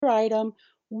item,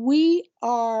 we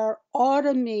are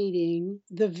automating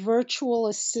the virtual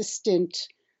assistant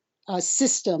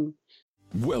system.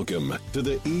 Welcome to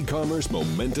the E-commerce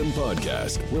Momentum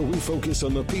Podcast, where we focus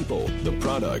on the people, the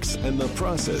products, and the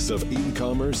process of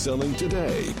e-commerce selling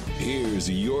today. Here's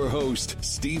your host,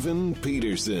 Stephen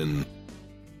Peterson.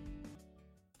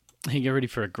 Hey, get ready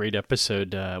for a great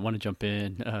episode. I want to jump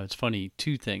in. It's funny,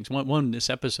 two things. One, this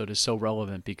episode is so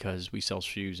relevant because we sell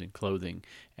shoes and clothing,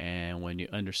 and when you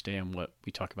understand what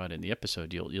we talk about in the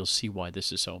episode, you'll see why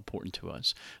this is so important to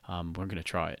us. We're going to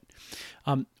try it.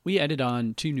 We added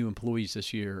on 2 new employees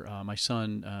this year. My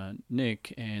son,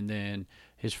 Nick, and then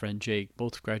his friend Jake,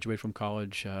 both graduated from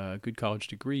college, good college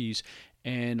degrees,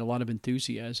 and a lot of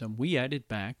enthusiasm. We added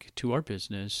back to our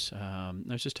business. I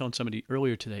was just telling somebody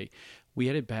earlier today, we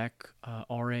added back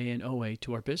RA and OA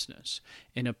to our business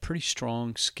in a pretty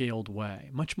strong, scaled way,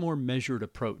 much more measured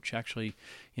approach. Actually,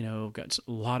 got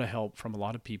a lot of help from a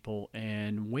lot of people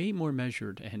and way more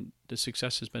measured, and the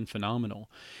success has been phenomenal.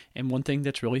 And one thing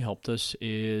that's really helped us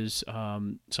is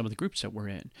some of the groups that we're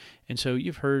in. And so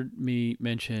you've heard me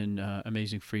mention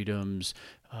Amazing Freedom's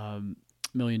 $1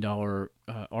 Million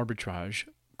Arbitrage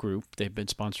group. They've been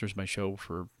sponsors of my show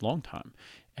for a long time,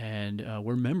 and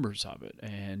we're members of it.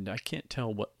 And I can't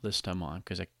tell what list I'm on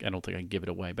because I don't think I can give it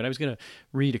away. But I was going to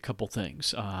read a couple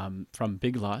things from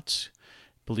Big Lots,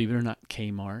 believe it or not,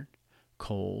 Kmart,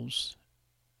 Kohl's,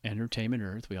 Entertainment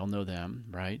Earth. We all know them,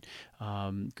 right?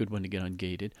 Good one to get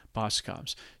ungated.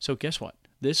 Boscov's. So guess what?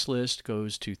 This list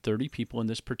goes to 30 people in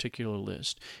this particular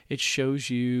list. It shows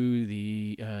you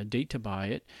the date to buy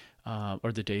it,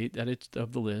 or the date that it's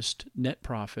of the list, net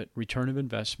profit, return of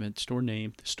investment, store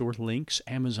name, store links,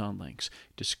 Amazon links,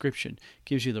 description,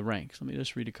 gives you the ranks. Let me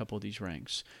just read a couple of these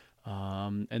ranks.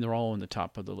 And they're all on the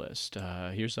top of the list.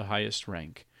 Here's the highest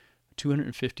rank,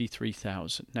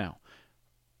 253,000. Now,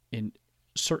 in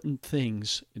certain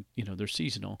things, they're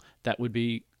seasonal, that would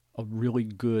be a really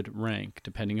good rank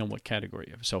depending on what category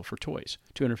you have. So for toys,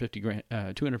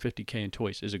 250K in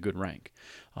toys is a good rank.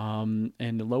 And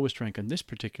the lowest rank on this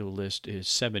particular list is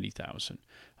 70,000.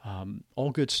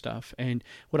 All good stuff. And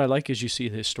what I like is you see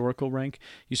the historical rank,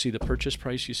 you see the purchase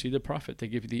price, you see the profit. They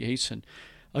give you the ASIN.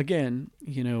 Again,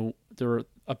 there are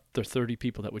up to 30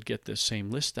 people that would get this same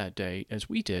list that day as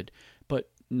we did, but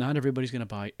not everybody's going to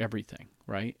buy everything,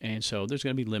 right? And so there's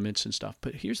going to be limits and stuff.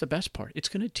 But here's the best part. It's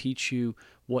going to teach you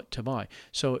what to buy.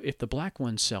 So if the black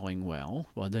one's selling well,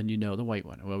 then you know the white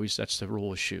one. Well, that's the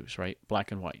rule of shoes, right?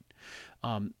 Black and white.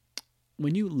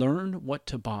 When you learn what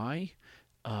to buy,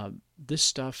 this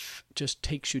stuff just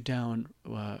takes you down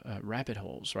rabbit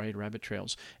holes, right? Rabbit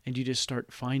trails. And you just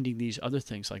start finding these other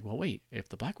things like, well, wait, if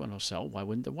the black one will sell, why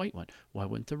wouldn't the white one? Why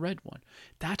wouldn't the red one?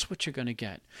 That's what you're going to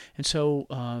get. And so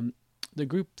the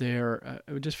group there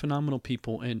are just phenomenal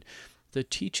people. And the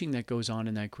teaching that goes on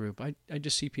in that group, I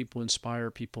just see people inspire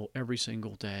people every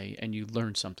single day, and you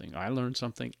learn something. I learn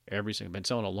something every single day. I've been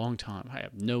selling a long time. I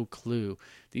have no clue.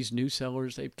 These new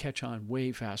sellers, they catch on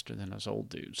way faster than us old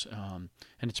dudes, and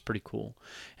it's pretty cool.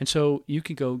 And so you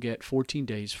can go get 14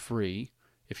 days free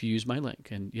if you use my link.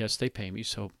 And yes, they pay me,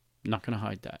 so I'm not going to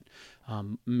hide that.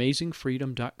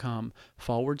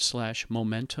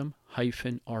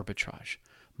 amazingfreedom.com/momentum-arbitrage.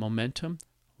 Momentum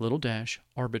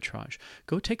 _arbitrage.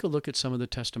 Go take a look at some of the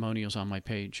testimonials on my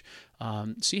page.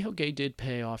 See how Gay did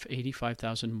pay off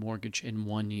 $85,000 mortgage in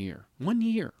 1 year. 1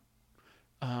 year.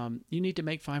 You need to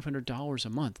make $500 a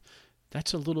month.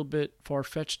 That's a little bit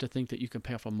far-fetched to think that you can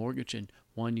pay off a mortgage in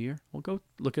 1 year. Well, go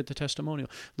look at the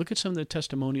testimonial. Look at some of the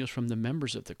testimonials from the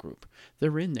members of the group.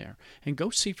 They're in there. And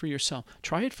go see for yourself.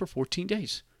 Try it for 14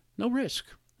 days. No risk.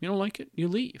 You don't like it, you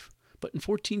leave. But in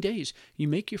 14 days, you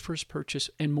make your first purchase,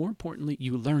 and more importantly,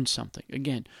 you learn something.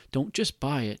 Again, don't just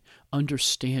buy it,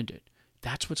 understand it.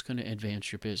 That's what's going to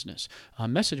advance your business.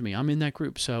 Message me. I'm in that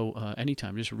group, so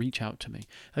anytime, just reach out to me.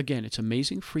 Again, it's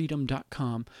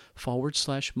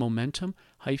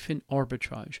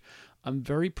amazingfreedom.com/momentum-arbitrage. I'm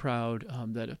very proud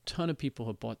that a ton of people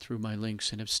have bought through my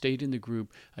links and have stayed in the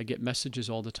group. I get messages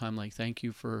all the time like, thank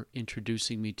you for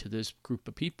introducing me to this group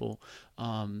of people.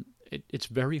 It's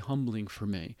very humbling for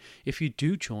me. If you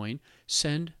do join,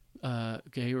 send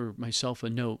Gay or myself a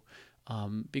note,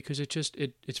 because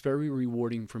it's very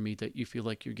rewarding for me that you feel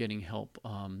like you're getting help.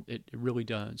 It really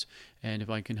does. And if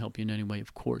I can help you in any way,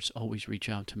 of course, always reach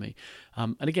out to me.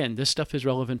 And again, this stuff is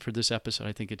relevant for this episode.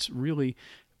 I think it's really,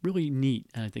 really neat,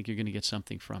 and I think you're going to get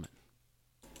something from it.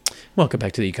 Welcome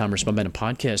back to the E-commerce Momentum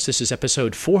Podcast. This is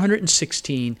episode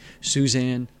 416,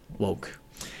 Suzanne Wouk.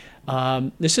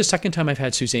 This is the second time I've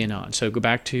had Suzanne on, so go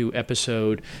back to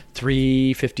episode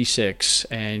 356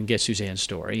 and get Suzanne's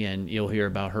story, and you'll hear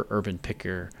about her urban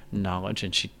picker knowledge,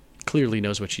 and she clearly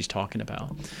knows what she's talking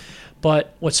about.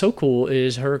 But what's so cool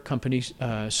is her company,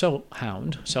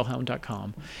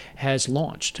 Sellhound.com, has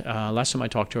launched. Last time I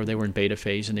talked to her, they were in beta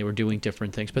phase and they were doing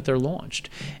different things, but they're launched.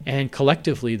 And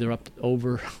collectively, they're up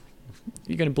over,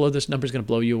 this number's going to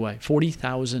blow you away,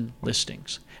 40,000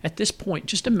 listings. At this point,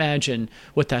 just imagine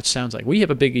what that sounds like. We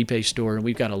have a big eBay store and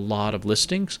we've got a lot of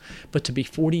listings, but to be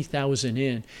 40,000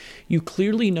 in, you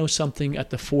clearly know something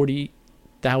at the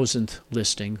 40,000th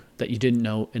listing that you didn't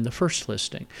know in the first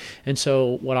listing. And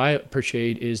so what I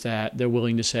appreciate is that they're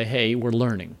willing to say, hey, we're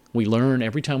learning. We learn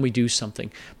every time we do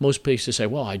something. Most places say,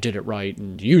 well, I did it right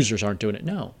and users aren't doing it.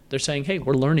 No, they're saying, hey,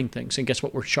 we're learning things. And guess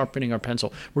what? We're sharpening our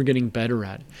pencil. We're getting better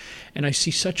at it. And I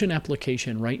see such an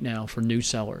application right now for new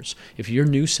sellers. If you're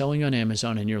new selling on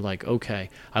Amazon and you're like, okay,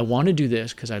 I want to do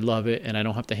this because I love it and I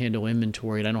don't have to handle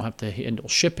inventory and I don't have to handle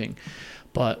shipping.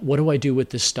 But what do I do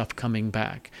with this stuff coming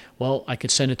back? Well, I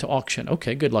could send it to auction.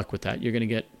 Okay, good luck with that. You're going to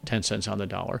get 10 cents on the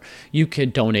dollar. You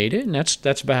can donate it, and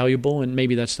that's valuable, and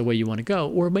maybe that's the way you want to go.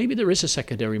 Or maybe there is a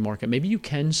secondary market. Maybe you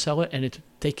can sell it, and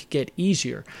they could get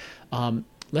easier.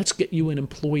 Let's get you an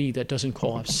employee that doesn't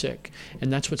call off sick,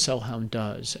 and that's what Sellhound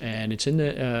does. And it's in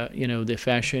the the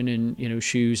fashion and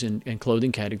shoes and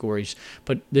clothing categories.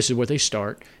 But this is where they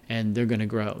start, and they're going to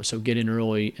grow. So get in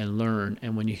early and learn.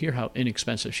 And when you hear how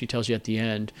inexpensive, she tells you at the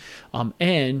end,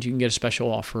 and you can get a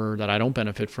special offer that I don't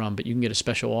benefit from, but you can get a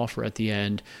special offer at the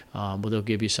end where they'll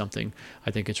give you something.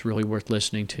 I think it's really worth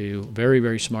listening to. Very,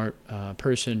 very smart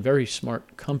person, very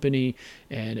smart company,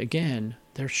 and again,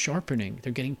 they're sharpening.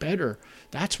 They're getting better.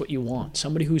 That's what you want.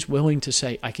 Somebody who's willing to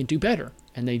say, I can do better.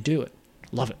 And they do it.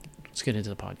 Love it. Let's get into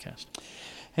the podcast.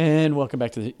 And welcome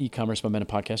back to the E-commerce Momentum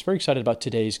Podcast. Very excited about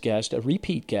today's guest, a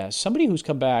repeat guest, somebody who's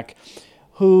come back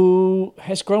who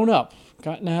has grown up,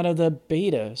 gotten out of the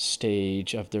beta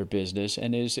stage of their business.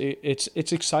 And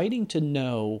it's exciting to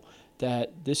know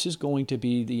that this is going to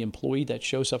be the employee that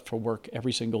shows up for work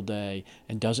every single day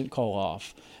and doesn't call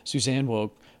off. Suzanne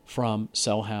Wouk from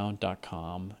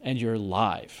Sellhound.com, and you're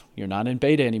live. You're not in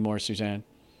beta anymore, Suzanne.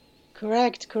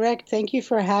 Correct. Thank you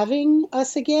for having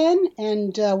us again,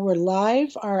 and we're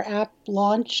live. Our app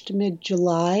launched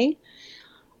mid-July.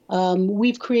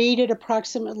 We've created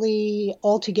approximately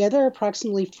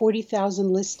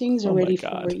 40,000 listings already for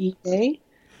eBay.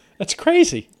 That's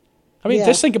crazy. I mean,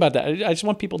 Just think about that. I just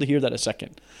want people to hear that a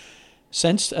second.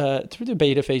 Since through the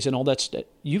beta phase and all that stuff,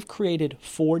 you've created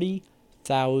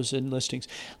 40,000 listings.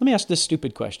 Let me ask this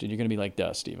stupid question. You're going to be like,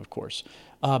 duh, Steve, of course.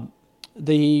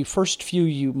 The first few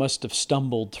you must have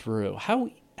stumbled through. How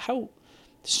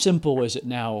simple is it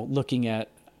now looking at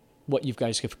what you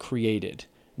guys have created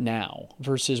now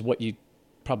versus what you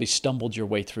probably stumbled your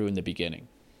way through in the beginning?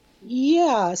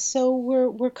 Yeah, so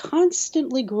we're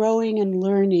constantly growing and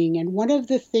learning, and one of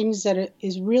the things that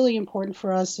is really important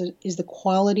for us is the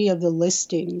quality of the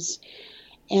listings.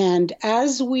 And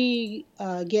as we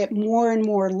get more and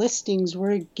more listings,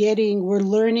 we're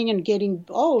learning and getting,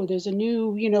 there's a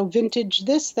new, vintage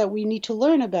this that we need to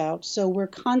learn about. So we're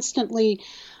constantly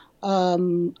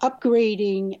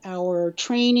upgrading our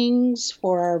trainings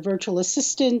for our virtual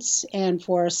assistants and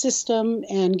for our system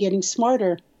and getting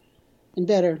smarter and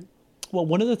better. Well,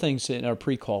 one of the things in our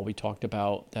pre-call we talked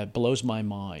about that blows my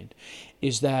mind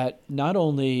is that not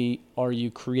only are you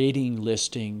creating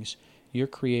listings, you're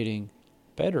creating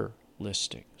better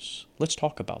listings. Let's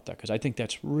talk about that because I think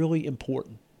that's really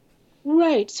important.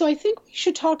 Right. So I think we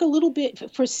should talk a little bit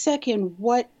for a second.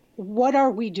 What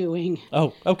are we doing?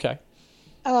 Oh, okay.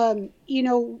 With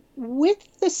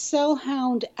the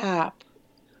Sellhound app,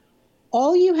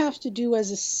 all you have to do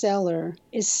as a seller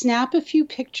is snap a few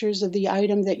pictures of the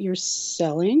item that you're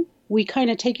selling. We kind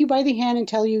of take you by the hand and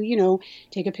tell you,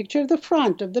 take a picture of the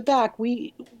front, of the back.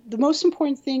 The most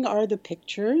important thing are the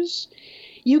pictures.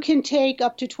 You can take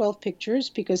up to 12 pictures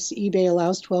because eBay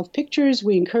allows 12 pictures.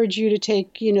 We encourage you to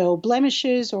take,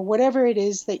 blemishes or whatever it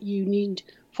is that you need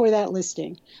for that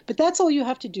listing. But that's all you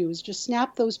have to do is just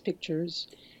snap those pictures.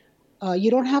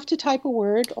 You don't have to type a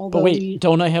word. But wait,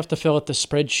 don't I have to fill out the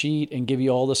spreadsheet and give you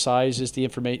all the sizes, the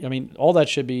information? I mean, all that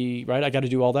should be, right? I got to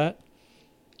do all that?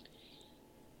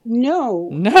 No.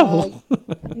 No.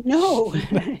 No.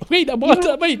 Wait.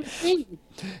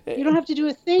 You don't have to do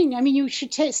a thing. I mean, you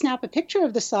should snap a picture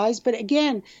of the size, but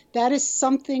again, that is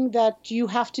something that you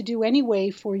have to do anyway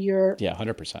for your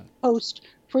 100% post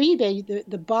for eBay.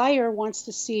 The buyer wants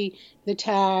to see the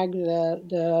tag,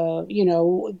 the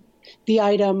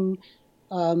item,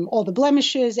 all the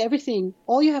blemishes, everything.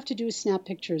 All you have to do is snap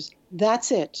pictures.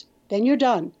 That's it. Then you're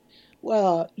done.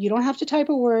 Well, you don't have to type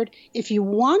a word. If you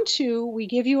want to, we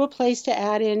give you a place to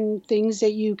add in things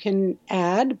that you can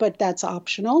add, but that's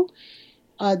optional.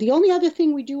 The only other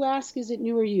thing we do ask is it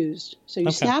new or used. So you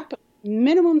Okay. snap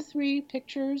minimum 3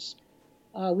 pictures.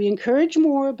 We encourage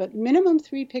more, but minimum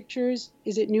 3 pictures.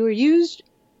 Is it new or used?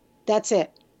 That's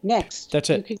it. Next. That's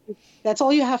it. That's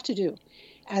all you have to do.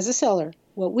 As a seller,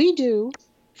 what we do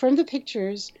from the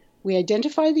pictures, we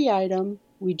identify the item,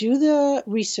 we do the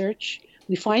research,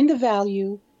 we find the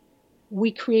value,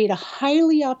 we create a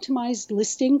highly optimized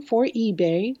listing for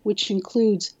eBay, which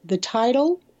includes the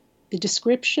title, the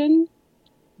description,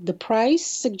 the price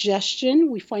suggestion.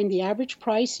 We find the average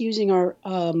price using our,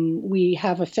 we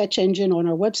have a fetch engine on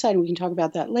our website, and we can talk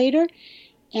about that later,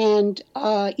 and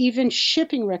even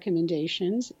shipping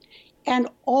recommendations, and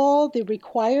all the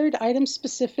required item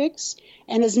specifics,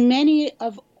 and as many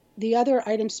of the other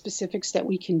item specifics that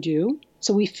we can do.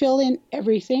 So we fill in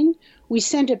everything. We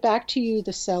send it back to you,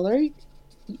 the seller,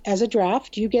 as a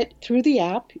draft. You get through the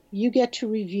app. You get to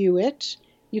review it.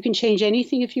 You can change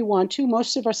anything if you want to.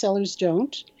 Most of our sellers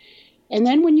don't. And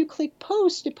then when you click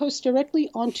post, it posts directly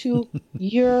onto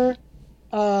your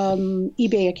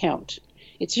eBay account.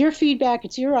 It's your feedback.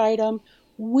 It's your item.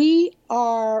 We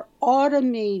are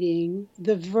automating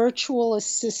the virtual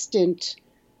assistant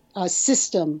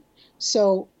system.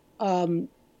 So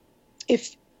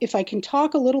if I can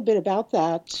talk a little bit about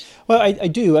that. Well, I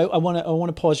do. I want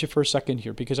to pause you for a second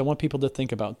here because I want people to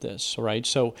think about this. All right.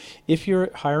 So if you're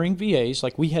hiring VAs,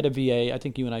 like we had a VA, I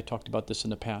think you and I talked about this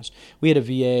in the past. We had a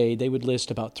VA. They would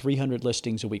list about 300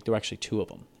 listings a week. There were actually 2 of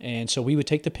them. And so we would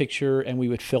take the picture and we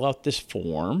would fill out this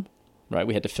form. Right,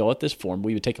 we had to fill out this form.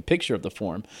 We would take a picture of the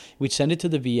form. We'd send it to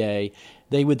the VA.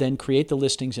 They would then create the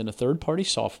listings in a third-party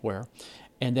software,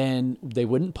 and then they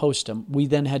wouldn't post them. We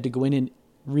then had to go in and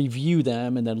review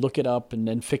them, and then look it up, and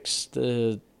then fix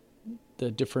the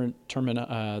different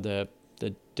the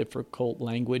difficult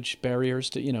language barriers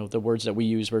to the words that we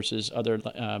use versus other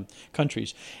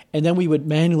countries. And then we would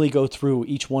manually go through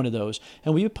each one of those,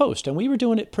 and we would post. And we were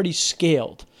doing it pretty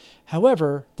scaled.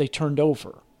 However, they turned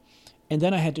over. And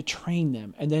then I had to train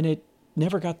them, and then it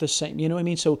never got the same. You know what I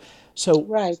mean? So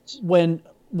right. When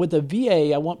with the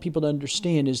VA, I want people to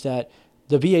understand is that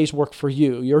the VAs work for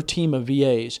you, your team of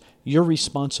VAs. You're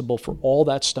responsible for all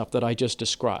that stuff that I just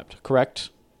described,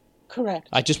 correct? Correct.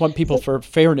 I just want people, for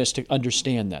fairness, to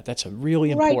understand that. That's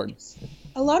really important. Right.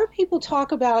 A lot of people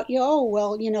talk about,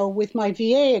 with my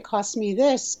VA, it costs me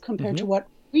this compared to what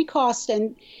we cost.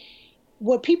 And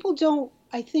what people don't,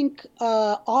 I think,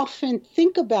 often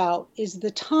think about is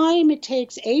the time it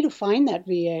takes, to find that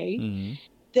VA,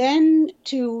 then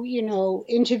to,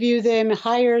 interview them,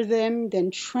 hire them,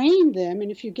 then train them.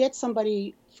 And if you get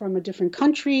somebody from a different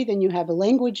country, then you have a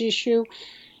language issue.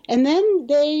 And then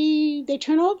they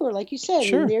turn over, like you said.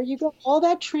 Sure. And there you go. All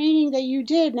that training that you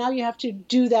did, now you have to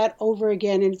do that over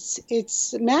again. And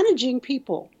it's managing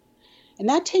people. And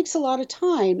that takes a lot of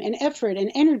time and effort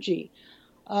and energy.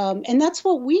 And that's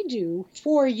what we do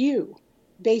for you,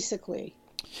 basically.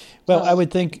 Well, I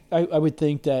would think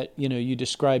that you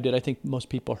described it. I think most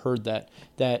people heard that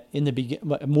in the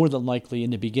more than likely in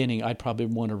the beginning, I'd probably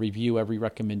want to review every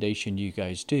recommendation you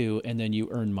guys do, and then you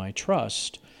earn my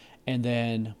trust, and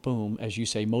then boom, as you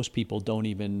say, most people don't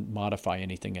even modify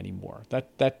anything anymore.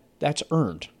 That's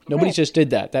earned. Nobody just did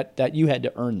that. That you had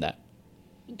to earn that.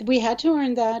 We had to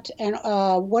earn that, and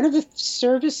one of the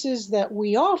services that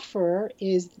we offer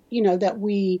is, that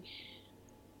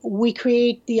we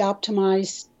create the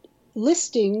optimized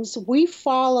listings. We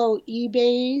follow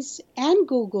eBay's and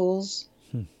Google's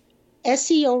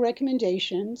SEO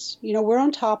recommendations. We're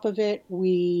on top of it.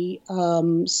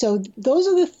 So those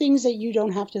are the things that you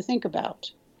don't have to think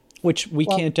about. Which we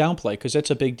can't downplay because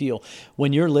that's a big deal.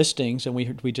 When your listings, and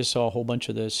we just saw a whole bunch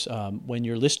of this, when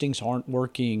your listings aren't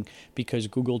working because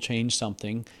Google changed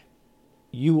something,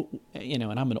 and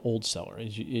I'm an old seller.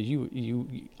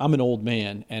 I'm an old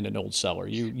man and an old seller.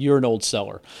 You're an old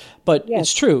seller. But yes.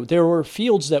 It's true. There were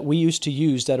fields that we used to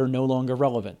use that are no longer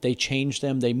relevant. They changed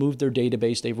them. They moved their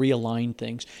database. They realigned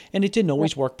things. And it didn't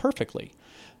always work perfectly.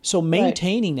 So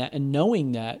maintaining that and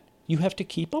knowing that, you have to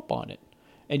keep up on it.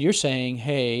 And you're saying,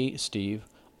 hey, Steve,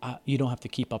 you don't have to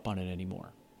keep up on it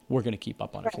anymore. We're going to keep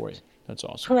up on it for you. That's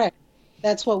awesome. Correct.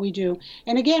 That's what we do.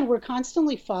 And again, we're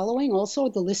constantly following also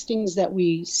the listings that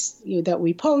we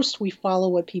post. We follow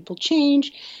what people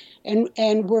change, and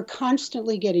we're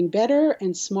constantly getting better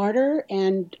and smarter.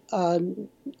 And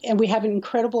we have an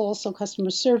incredible also customer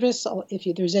service.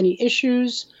 If there's any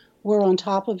issues, we're on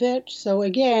top of it. So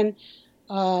again,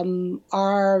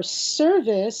 our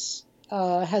service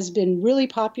has been really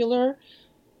popular.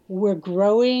 We're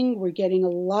growing. We're getting a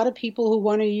lot of people who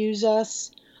want to use us.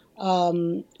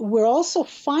 We're also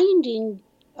finding,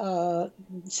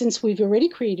 since we've already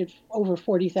created over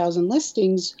 40,000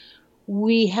 listings,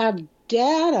 we have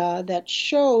data that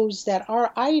shows that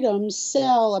our items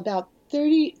sell about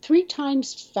 33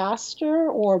 times faster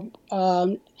or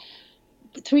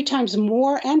 3 times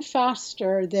more and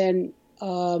faster than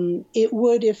it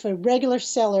would if a regular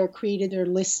seller created their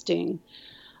listing.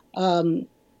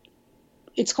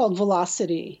 It's called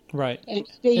velocity. Right. And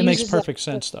it makes perfect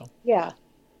sense, though. Yeah.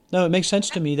 No, it makes sense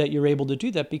to me that you're able to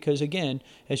do that because, again,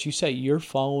 as you say, you're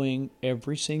following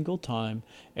every single time.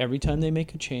 Every time they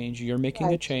make a change, you're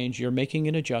making a change, you're making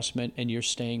an adjustment, and you're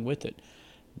staying with it.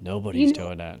 Nobody's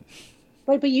doing that.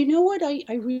 Right, but you know what I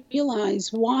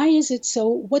realize? Why is it so?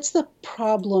 What's the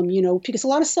problem? Because a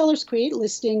lot of sellers create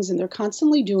listings and they're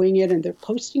constantly doing it and they're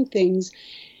posting things.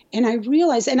 And I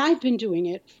realize, and I've been doing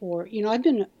it for,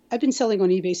 I've been selling on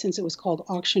eBay since it was called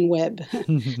Auction Web,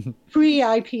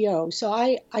 pre-IPO. So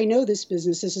I know this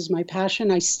business. This is my passion.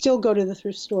 I still go to the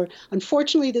thrift store.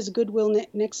 Unfortunately, there's a Goodwill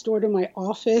next door to my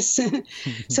office.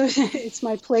 So it's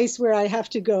my place where I have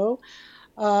to go.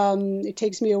 It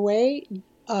takes me away.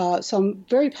 So I'm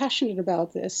very passionate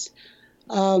about this.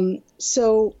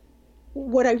 So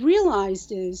what I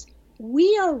realized is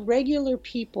we are regular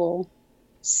people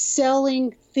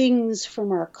selling things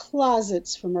from our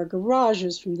closets, from our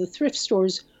garages, from the thrift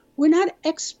stores. We're not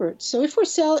experts. So if we're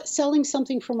selling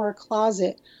something from our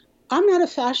closet, I'm not a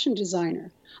fashion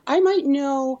designer. I might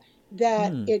know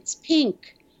that it's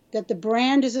pink, that the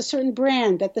brand is a certain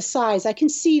brand, that the size, I can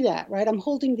see that, right? I'm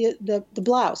holding the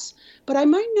blouse. But I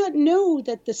might not know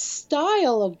that the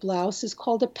style of blouse is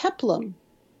called a peplum.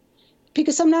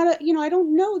 Because I'm not, I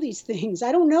don't know these things.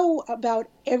 I don't know about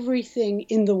everything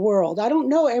in the world. I don't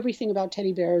know everything about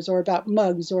teddy bears or about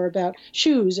mugs or about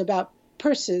shoes, about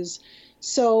purses.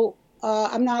 So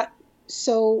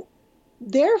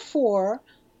therefore,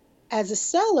 as a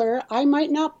seller, I might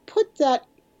not put that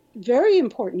very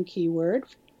important keyword,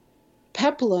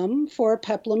 peplum, for a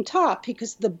peplum top,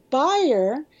 because the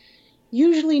buyer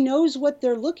usually knows what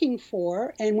they're looking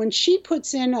for. And when she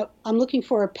puts in, I'm looking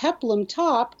for a peplum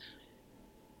top,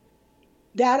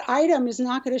 that item is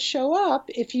not going to show up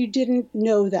if you didn't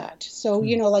know that. So,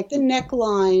 like the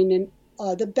neckline and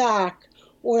the back,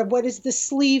 or what is the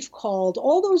sleeve called,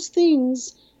 all those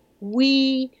things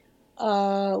we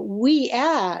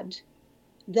add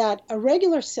that a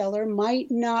regular seller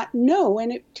might not know.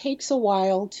 And it takes a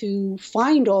while to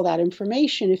find all that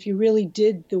information if you really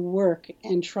did the work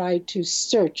and tried to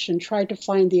search and try to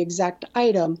find the exact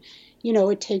item.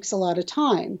 It takes a lot of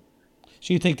time.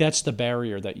 So you think that's the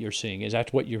barrier that you're seeing? Is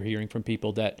that what you're hearing from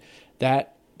people that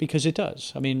because it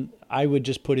does? I mean, I would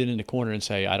just put it in the corner and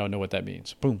say, I don't know what that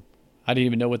means. Boom. I didn't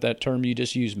even know what that term you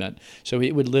just used meant. So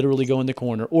it would literally go in the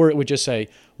corner, or it would just say,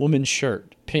 woman's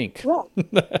shirt, pink.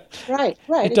 Right.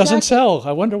 It doesn't sell.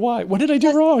 I wonder why. What did I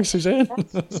do wrong, Suzanne?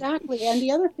 Exactly. And the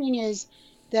other thing is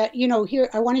that, here,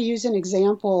 I want to use an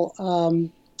example.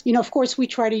 Of course, we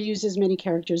try to use as many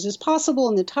characters as possible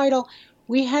in the title.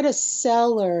 We had a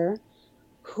seller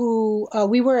who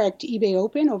we were at eBay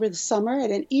Open over the summer. At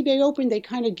an eBay Open, they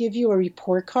kind of give you a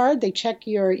report card. They check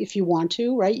if you want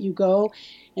to, right? You go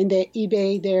and the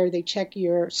eBay there, they check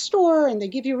your store and they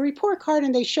give you a report card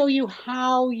and they show you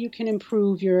how you can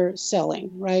improve your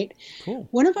selling, right? Cool.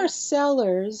 One of our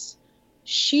sellers,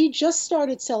 she just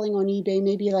started selling on eBay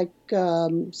maybe like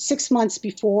 6 months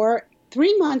before.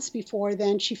 3 months before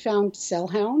then, she found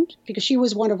Sellhound because she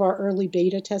was one of our early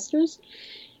beta testers.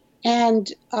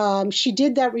 And she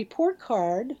did that report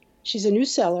card. She's a new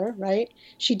seller, right?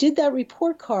 She did that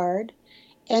report card,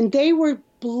 and they were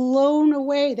blown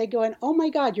away. They go, oh my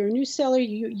God, you're a new seller.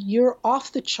 You're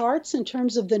off the charts in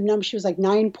terms of the number. She was like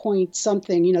 9 point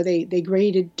something. they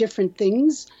graded different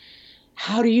things.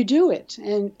 How do you do it?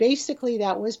 And basically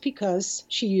that was because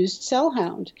she used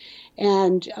Sellhound.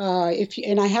 And I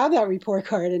have that report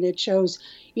card, and it shows,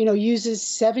 uses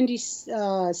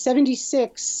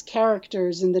 76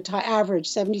 characters in the average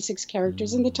 76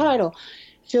 characters in the title,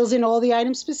 fills in all the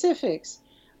item specifics,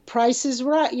 prices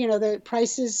right, the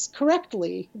prices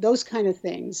correctly, those kind of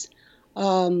things.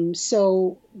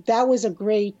 So that was a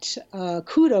great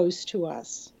kudos to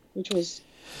us, which was.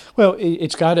 Well,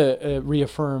 it's got to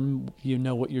reaffirm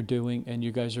what you're doing and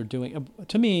you guys are doing.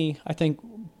 To me, I think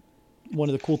one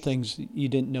of the cool things, you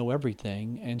didn't know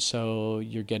everything, and so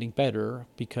you're getting better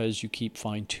because you keep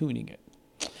fine-tuning it.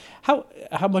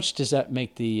 How much does that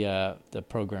make the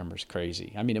programmers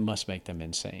crazy? I mean, it must make them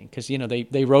insane because,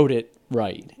 they wrote it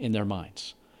right in their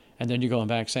minds. And then you're going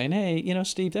back saying, hey,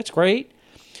 Steve, that's great.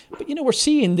 But, we're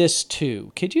seeing this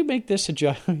too. Could you make this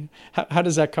how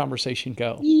does that conversation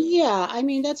go? Yeah, I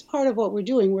mean, that's part of what we're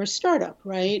doing. We're a startup,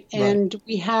 right? Right. And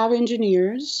we have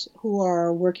engineers who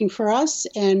are working for us,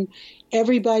 and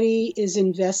everybody is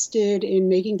invested in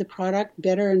making the product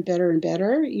better and better and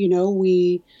better.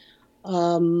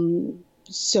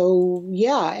 So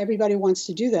yeah, everybody wants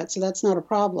to do that. So that's not a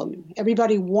problem.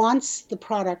 Everybody wants the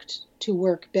product to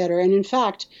work better. And in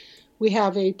fact, we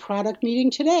have a product meeting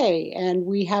today, and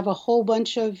we have a whole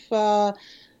bunch of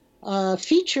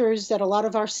features that a lot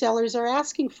of our sellers are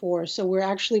asking for. So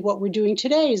what we're doing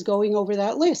today is going over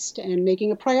that list and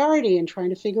making a priority and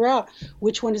trying to figure out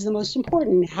which one is the most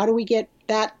important. How do we get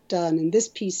that done and this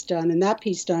piece done and that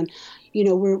piece done?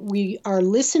 We are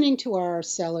listening to our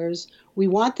sellers. We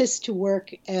want this to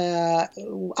work.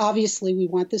 Obviously, we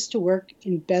want this to work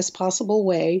in best possible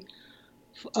way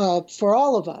for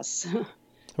all of us.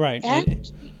 Right.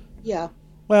 And yeah.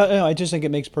 Well, I just think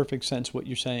it makes perfect sense what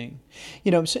you're saying.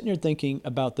 I'm sitting here thinking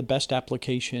about the best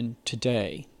application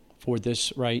today for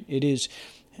this, right?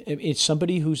 It's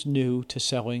somebody who's new to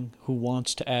selling who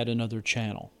wants to add another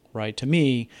channel, right? To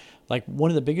me, like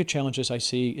one of the bigger challenges I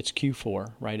see, it's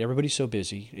Q4, right? Everybody's so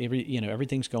busy.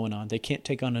 Everything's going on. They can't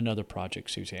take on another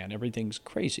project, Suzanne. Everything's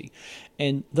crazy.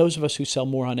 And those of us who sell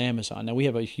more on Amazon, now we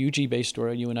have a huge eBay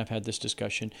store. You and I've had this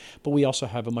discussion, but we also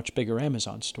have a much bigger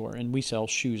Amazon store, and we sell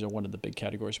shoes are one of the big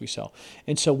categories we sell.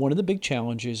 And so one of the big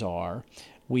challenges are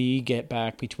we get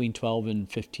back between 12 and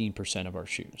 15% of our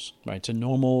shoes, right? It's a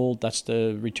normal, that's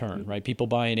the return, right? People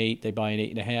buy an 8, they buy an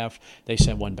 8.5, they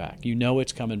send one back.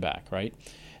 It's coming back, right?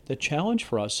 The challenge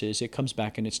for us is it comes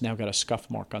back and it's now got a scuff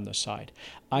mark on the side.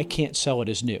 I can't sell it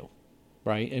as new,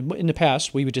 right? And in the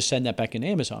past, we would just send that back in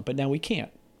Amazon, but now we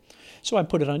can't. So I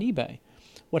put it on eBay.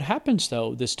 What happens,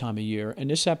 though, this time of year, and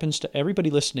this happens to everybody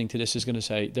listening to this is going to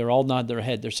say, they're all nod their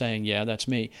head. They're saying, yeah, that's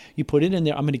me. You put it in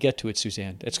there. I'm going to get to it,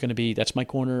 Suzanne. That's my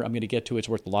corner. I'm going to get to it. It's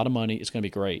worth a lot of money. It's going to be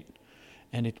great.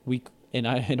 And in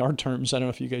our terms, I don't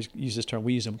know if you guys use this term.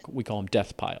 We call them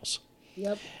death piles.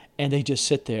 Yep. And they just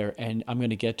sit there, and I'm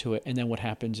going to get to it. And then what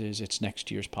happens is it's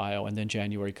next year's pile, and then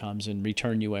January comes, and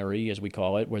returnuary, as we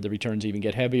call it, where the returns even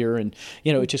get heavier, and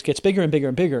it just gets bigger and bigger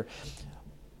and bigger.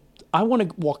 I want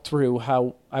to walk through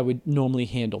how I would normally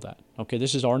handle that. Okay,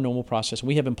 this is our normal process.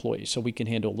 We have employees, so we can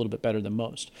handle a little bit better than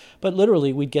most. But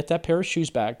literally, we'd get that pair of shoes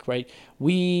back, right?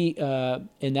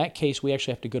 In that case, we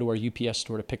actually have to go to our UPS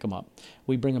store to pick them up.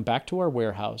 We bring them back to our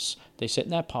warehouse. They sit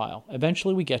in that pile.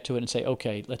 Eventually, we get to it and say,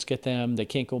 okay, let's get them. They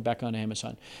can't go back on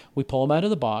Amazon. We pull them out of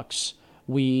the box.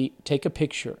 We take a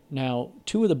picture. Now,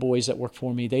 2 of the boys that work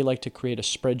for me, they like to create a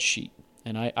spreadsheet.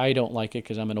 And I don't like it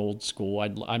because I'm an old school.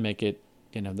 I make it,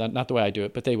 not the way I do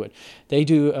it, but they would.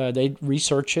 They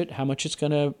research it, how much it's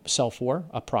going to sell for,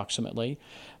 approximately.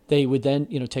 They would then,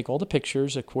 take all the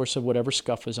pictures, of course, of whatever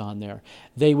scuff is on there.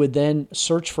 They would then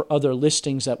search for other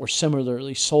listings that were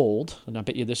similarly sold, and I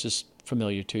bet you this is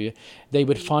familiar to you. They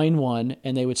would find one,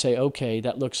 and they would say, okay,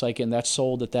 that looks like, and that's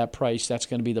sold at that price. That's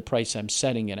going to be the price I'm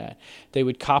setting it at. They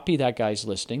would copy that guy's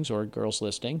listings or girl's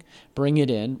listing, bring it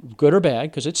in, good or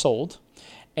bad, because it's sold.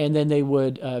 And then they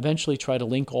would eventually try to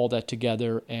link all that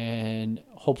together and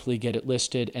hopefully get it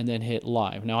listed and then hit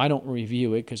live. Now, I don't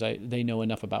review it because they know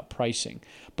enough about pricing.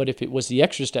 But if it was the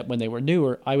extra step when they were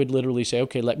newer, I would literally say,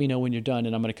 okay, let me know when you're done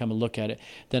and I'm going to come and look at it.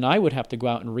 Then I would have to go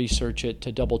out and research it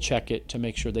to double check it to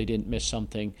make sure they didn't miss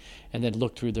something and then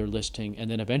look through their listing. And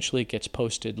then eventually it gets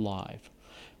posted live.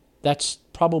 That's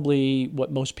probably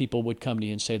what most people would come to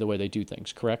you and say the way they do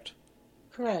things, correct?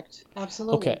 Correct.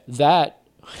 Absolutely. Okay, that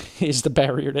is the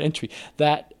barrier to entry.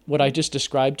 That, what I just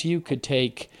described to you, could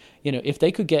take, if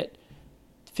they could get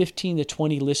 15 to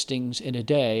 20 listings in a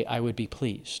day, I would be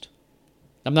pleased.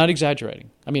 I'm not exaggerating.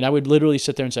 I mean, I would literally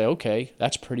sit there and say, okay,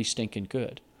 that's pretty stinking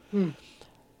good.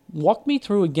 Walk me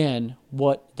through again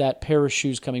what that pair of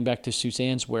shoes coming back to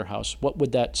Suzanne's warehouse, what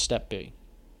would that step be?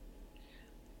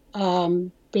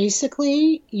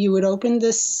 Basically, you would open the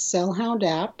Sellhound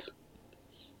app.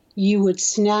 You would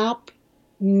snap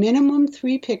minimum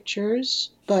 3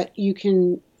 pictures, but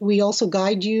we also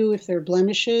guide you if there are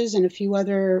blemishes and a few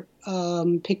other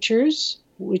pictures,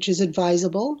 which is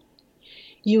advisable.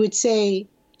 You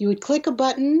would click a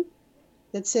button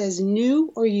that says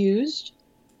new or used.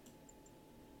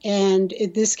 And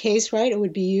in this case, right, it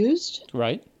would be used.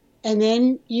 Right. And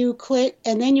then you click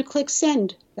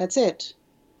send. That's it.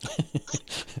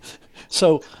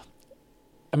 So,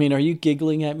 I mean, are you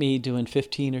giggling at me doing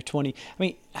 15 or 20? I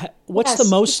mean, what's the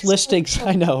most listings?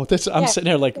 I know. I'm sitting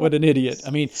there like, what an idiot. I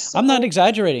mean, I'm not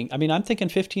exaggerating. I mean, I'm thinking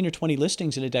 15 or 20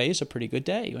 listings in a day is a pretty good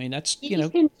day. I mean, that's, You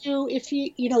can do, if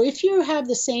you have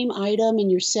the same item in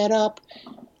your setup,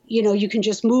 you can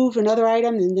just move another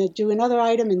item and then do another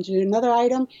item and do another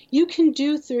item. You can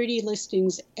do 30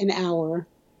 listings an hour.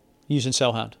 Using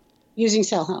Sellhound. Using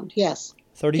Sellhound, yes.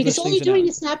 30 because all listings you're an doing hour.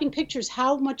 is snapping pictures.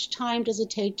 How much time does it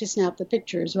take to snap the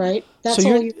pictures, right?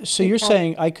 So you're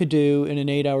saying I could do in an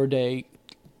 8-hour day,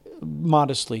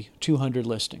 modestly, 200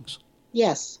 listings.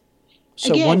 Yes.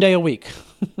 So Again, one day a week.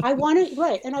 I want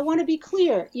to be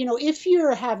clear. If you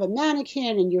have a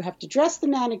mannequin and you have to dress the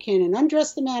mannequin and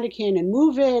undress the mannequin and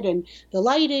move it and the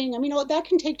lighting, that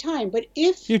can take time. But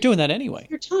if you're doing that anyway,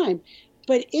 your time.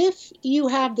 But if you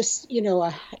have this,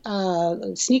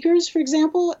 sneakers, for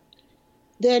example,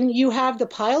 then you have the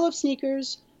pile of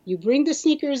sneakers. You bring the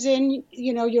sneakers in,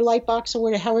 your light box or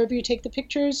whatever, however you take the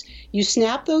pictures. You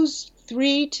snap those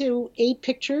 3 to 8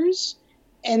 pictures,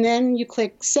 and then you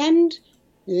click send.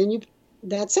 And then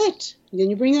that's it. And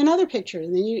then you bring another picture,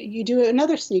 and then you do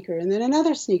another sneaker, and then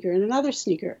another sneaker, and another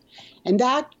sneaker. And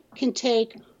that can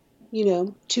take,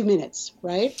 2 minutes,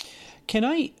 right?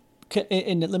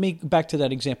 And let me back to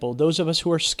that example. Those of us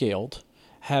who are scaled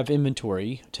have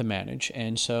inventory to manage.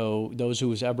 And so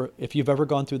if you've ever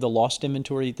gone through the lost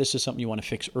inventory, this is something you want to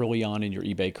fix early on in your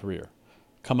eBay career.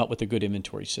 Come up with a good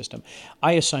inventory system.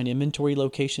 I assign inventory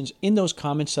locations. In those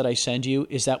comments that I send you,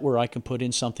 is that where I can put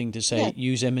in something to say,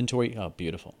 use inventory? Oh,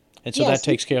 beautiful. And so that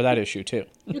takes care of that issue too.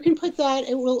 You can put that.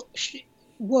 It will.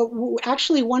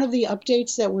 Actually, one of the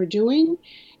updates that we're doing,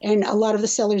 and a lot of the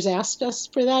sellers asked us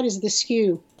for that, is the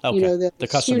SKU. Okay. The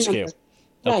custom SKU. Okay.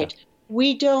 Right.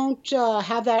 We don't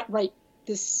have that right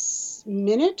this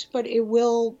minute, but it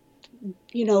will.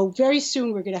 Very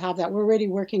soon we're going to have that. We're already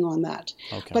working on that.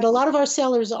 Okay. But a lot of our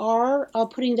sellers are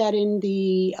putting that in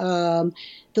the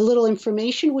little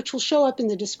information, which will show up in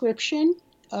the description.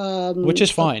 Which is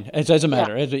fine. It doesn't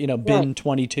matter. Yeah. Bin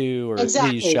 22 or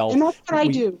exactly. these shelf. And that's what I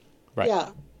do. Right.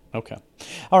 Yeah. Okay.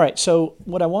 All right. So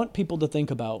what I want people to think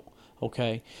about,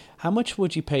 okay, how much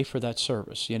would you pay for that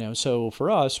service? So for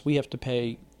us, we have to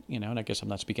pay, and I guess I'm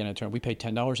not speaking in turn. We pay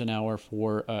 $10 an hour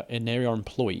for, and they are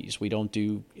employees. We don't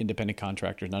do independent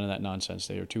contractors, none of that nonsense.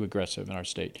 They are too aggressive in our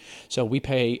state. So we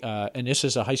pay, and this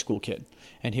is a high school kid,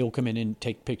 and he'll come in and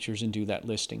take pictures and do that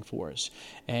listing for us.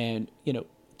 And,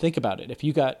 think about it. If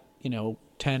you got,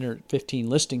 10 or 15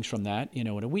 listings from that, in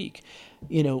a week,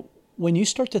 when you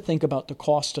start to think about the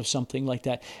cost of something like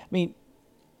that, when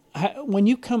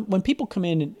people come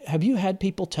in, have you had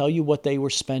people tell you what they were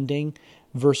spending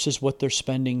versus what they're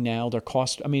spending now, their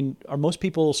cost? Are most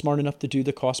people smart enough to do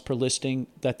the cost per listing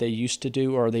that they used to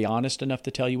do, or are they honest enough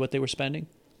to tell you what they were spending?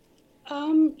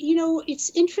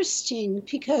 It's interesting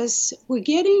because we're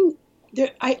getting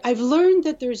there. I've learned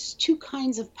that there's 2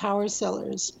 kinds of power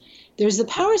sellers. There's the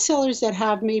power sellers that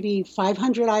have maybe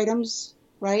 500 items,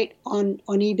 right, on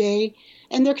eBay,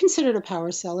 and they're considered a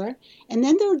power seller. And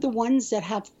then there are the ones that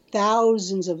have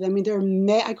thousands of them.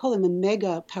 I call them the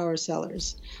mega power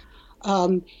sellers.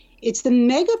 It's the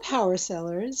mega power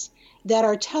sellers that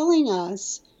are telling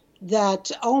us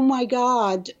that, oh my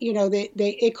God,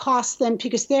 it costs them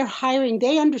because they're hiring.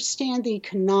 They understand the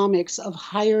economics of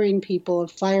hiring people,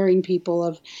 of firing people,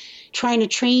 of trying to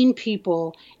train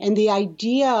people, and the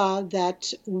idea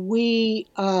that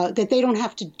that they don't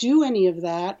have to do any of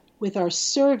that with our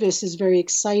service is very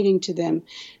exciting to them.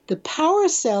 The power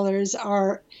sellers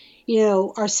are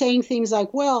saying things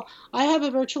like, well, I have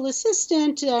a virtual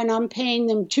assistant and I'm paying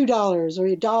them $2 or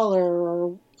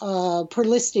 $1 or per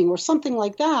listing or something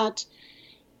like that.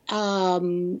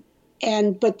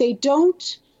 But they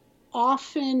don't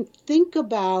often think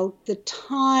about the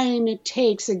time it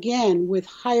takes, again, with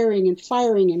hiring and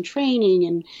firing and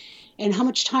training and how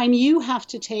much time you have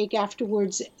to take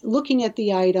afterwards looking at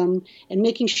the item and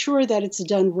making sure that it's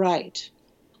done right.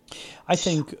 I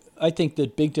think the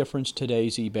big difference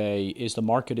today's eBay is the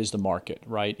market,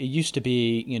 right? It used to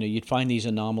be, you'd find these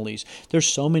anomalies. There's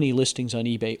so many listings on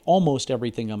eBay. Almost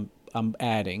everything I'm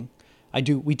adding,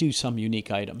 we do some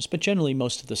unique items, but generally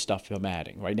most of the stuff I'm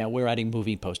adding. Right now we're adding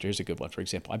movie posters. Here's a good one, for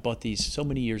example. I bought these so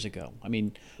many years ago.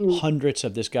 Hundreds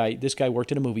of this guy. This guy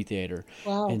worked in a movie theater.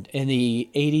 Wow. And in the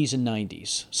 80s and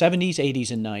 90s, 70s,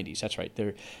 80s, and 90s. That's right.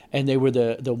 They were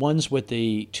the ones with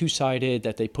the 2-sided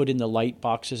that they put in the light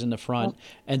boxes in the front,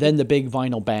 and then the big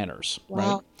vinyl banners.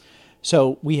 Wow. Right.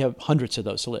 So we have hundreds of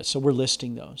those to list. So we're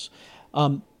listing those.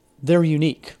 They're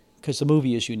unique because the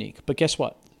movie is unique. But guess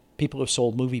what? People have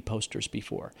sold movie posters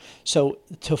before. So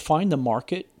to find the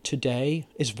market today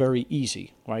is very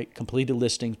easy, right? Completed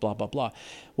listings, blah, blah, blah.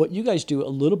 What you guys do a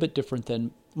little bit different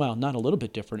than, well, not a little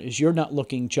bit different, is you're not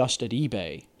looking just at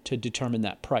eBay to determine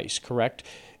that price, correct?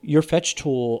 Your fetch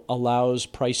tool allows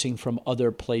pricing from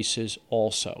other places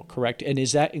also, correct? And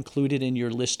is that included in your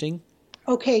listing?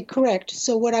 Okay, correct.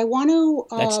 So what I want to,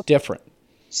 That's different.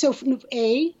 so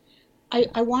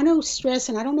I want to stress,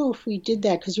 and I don't know if we did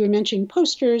that because you were mentioning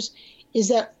posters, is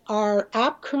that our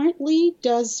app currently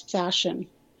does fashion.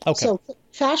 Okay. So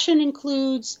fashion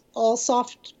includes all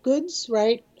soft goods,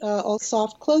 right? All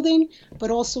soft clothing, but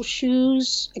also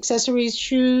shoes, accessories,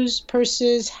 shoes,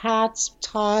 purses, hats,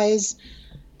 ties,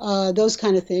 those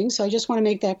kind of things. So I just want to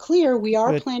make that clear. We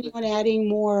are Good. planning on adding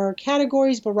more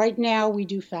categories, but right now we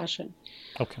do fashion.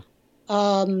 Okay.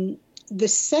 Um, the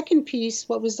second piece,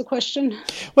 what was the question?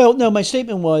 Well, no, my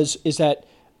statement was is that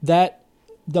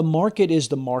the market is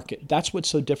the market. That's what's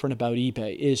so different about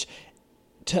eBay is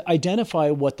to identify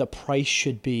what the price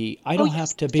should be. Oh,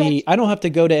 yes, I don't have to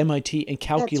go to MIT and that's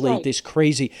calculate right. this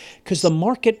crazy because the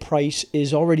market price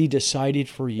is already decided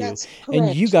for you That's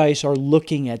and you correct. guys are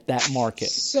looking at that market.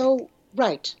 So,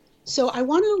 right. So I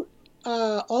want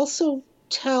to also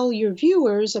tell your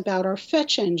viewers about our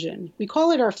fetch engine. We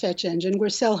call it our fetch engine. We're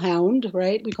Sellhound,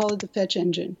 right? We call it the fetch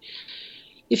engine.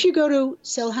 If you go to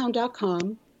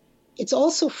sellhound.com, it's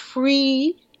also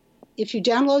free. If you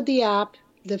download the app,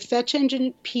 the fetch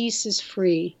engine piece is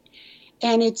free.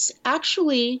 And it's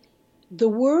actually the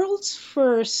world's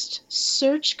first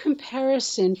search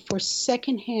comparison for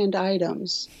secondhand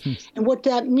items. And what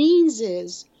that means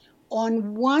is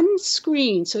on one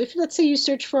screen, so if let's say you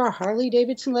search for a Harley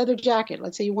Davidson leather jacket,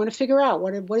 let's say you want to figure out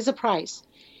what is the price,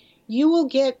 you will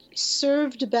get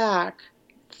served back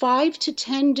 5 to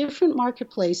 10 different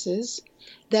marketplaces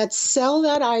that sell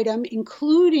that item,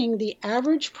 including the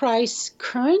average price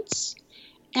currents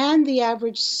and the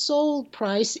average sold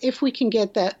price, if we can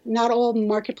get that. Not all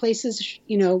marketplaces,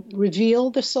 reveal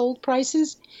the sold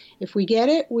prices. If we get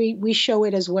it, we show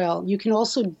it as well. You can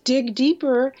also dig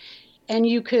deeper, and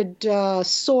you could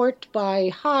sort by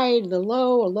high to the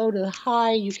low or low to the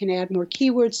high. You can add more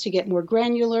keywords to get more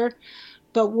granular.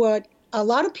 But what a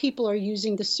lot of people are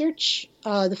using the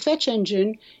fetch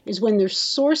engine is when they're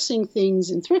sourcing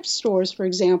things in thrift stores, for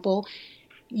example.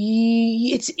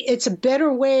 It's a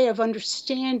better way of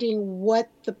understanding what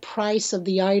the price of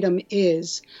the item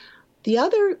is. The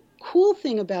other cool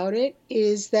thing about it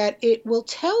is that it will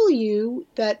tell you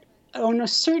that on a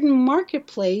certain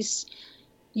marketplace,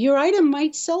 your item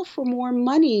might sell for more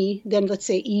money than, let's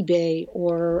say, eBay,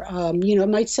 or it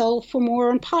might sell for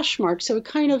more on Poshmark. So it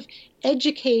kind of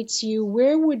educates you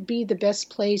where would be the best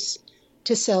place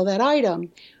to sell that item,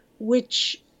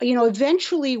 which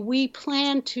eventually we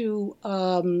plan to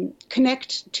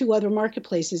connect to other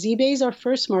marketplaces. eBay is our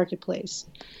first marketplace.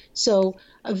 So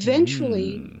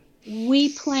eventually we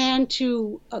plan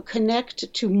to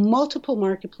connect to multiple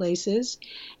marketplaces.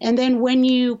 And then when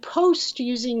you post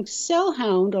using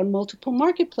Sellhound on multiple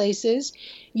marketplaces,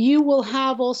 you will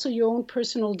have also your own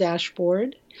personal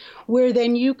dashboard where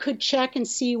then you could check and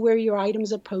see where your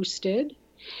items are posted.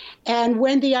 And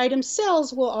when the item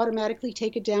sells, we'll automatically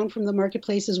take it down from the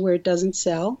marketplaces where it doesn't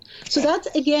sell. So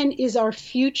that, again, is our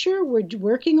future. We're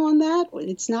working on that.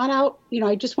 It's not out.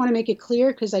 I just want to make it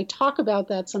clear because I talk about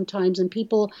that sometimes and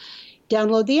people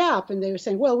download the app and they were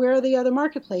saying, well, where are the other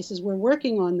marketplaces? We're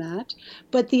working on that.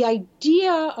 But the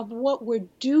idea of what we're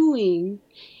doing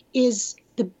is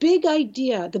the big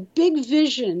idea, the big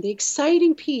vision, the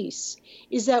exciting piece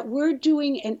is that we're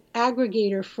doing an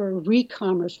aggregator for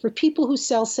Recommerce, for people who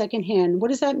sell secondhand. What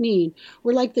does that mean?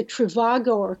 We're like the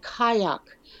Trivago or Kayak,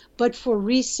 but for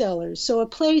resellers. So a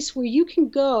place where you can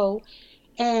go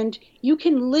and you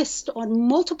can list on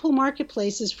multiple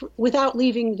marketplaces without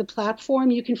leaving the platform.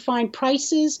 You can find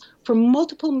prices for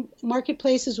multiple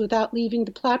marketplaces without leaving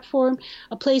the platform.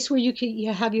 A place where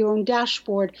you have your own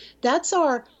dashboard. That's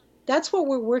what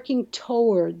we're working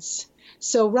towards.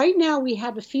 So right now we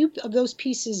have a few of those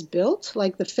pieces built,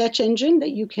 like the fetch engine that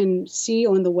you can see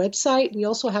on the website. We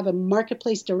also have a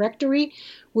marketplace directory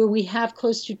where we have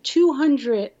close to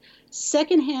 200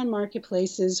 secondhand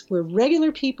marketplaces where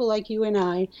regular people like you and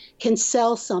I can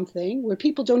sell something, where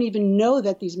people don't even know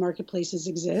that these marketplaces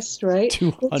exist, right?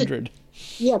 200.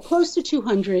 Yeah, close to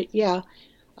 200, yeah.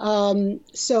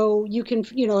 So you can,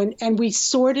 and we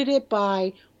sorted it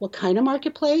by what kind of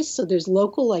marketplace. So there's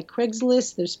local like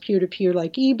Craigslist, there's peer-to-peer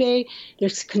like eBay,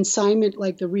 there's consignment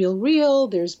like The Real,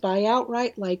 there's buy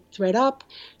outright like ThreadUp.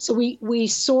 So we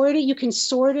sort it. You can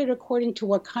sort it according to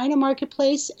what kind of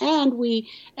marketplace and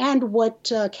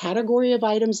what category of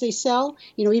items they sell.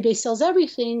 eBay sells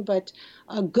everything, but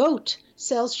a goat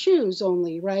sells shoes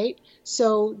only, right?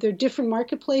 So there are different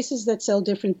marketplaces that sell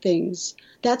different things.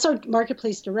 That's our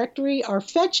marketplace directory. Our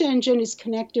fetch engine is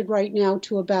connected right now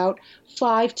to about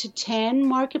 5 to 10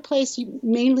 marketplaces,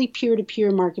 mainly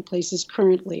peer-to-peer marketplaces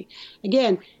currently.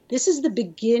 Again, this is the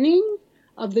beginning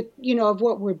of of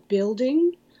what we're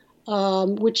building.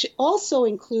 which also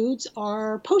includes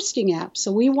our posting app.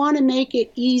 So we want to make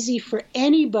it easy for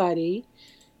anybody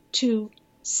to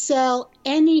sell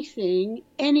anything,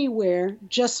 anywhere,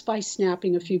 just by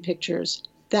snapping a few pictures.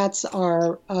 That's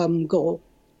our goal.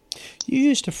 You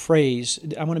used a phrase,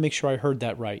 I want to make sure I heard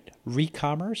that right.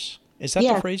 Recommerce? Is that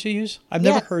the phrase you use? I've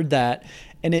never heard that.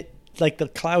 And it, like the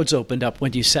clouds opened up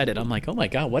when you said it. I'm like, oh my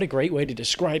God, what a great way to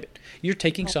describe it. You're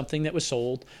taking something that was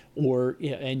sold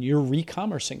and you're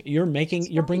recommercing. You're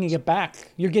bringing it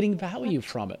back. You're getting value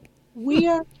from it. We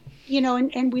are,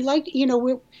 and we like,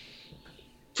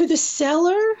 for the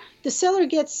seller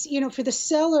gets, for the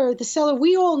seller,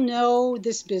 we all know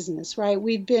this business, right?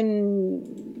 We've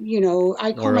been,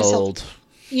 I call myself,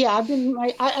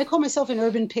 I call myself an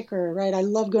urban picker, right? I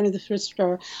love going to the thrift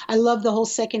store. I love the whole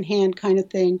secondhand kind of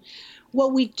thing.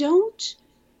 What we don't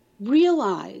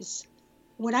realize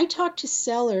when I talk to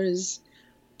sellers,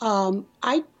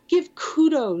 I give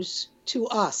kudos to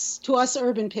us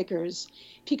urban pickers,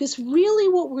 because really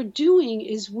what we're doing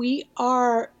is we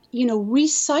are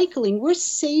recycling. We're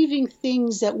saving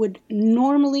things that would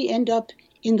normally end up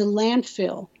in the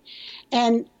landfill.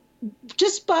 And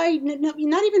just by not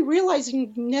even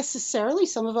realizing necessarily,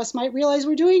 some of us might realize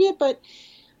we're doing it, but,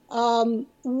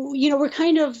 we're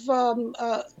kind of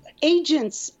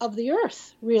agents of the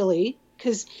earth, really,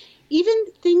 because even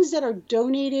things that are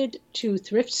donated to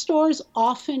thrift stores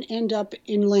often end up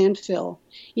in landfill.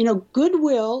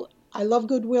 Goodwill, I love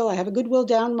Goodwill. I have a Goodwill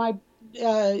down my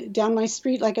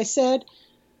street, like I said,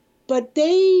 but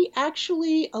they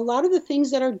actually, a lot of the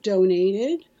things that are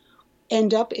donated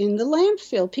end up in the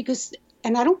landfill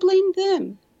and I don't blame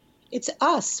them. It's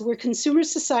us. We're consumer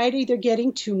society. They're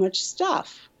getting too much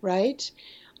stuff, right?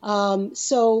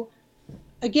 So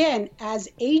again, as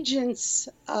agents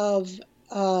of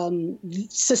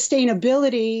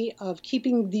sustainability, of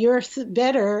keeping the earth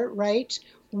better, right?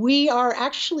 We are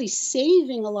actually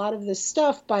saving a lot of this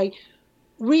stuff by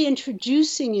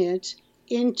reintroducing it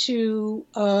into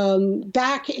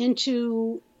back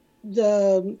into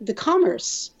the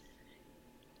commerce.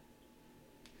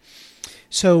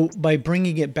 So by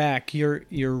bringing it back, I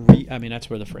mean, that's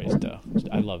where the phrase,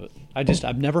 I love it.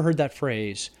 I've never heard that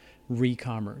phrase,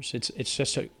 recommerce. It's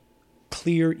just a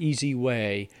clear, easy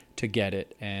way to get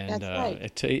it. And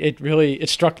right. It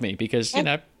struck me because,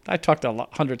 I talked to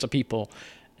hundreds of people.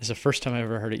 It's the first time I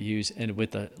ever heard it used, and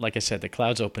like I said, the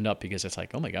clouds opened up because it's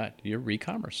like, oh my God, you're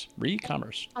recommerce.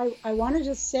 I wanted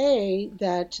to say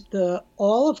that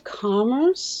all of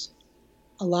commerce,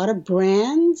 a lot of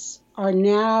brands are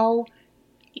now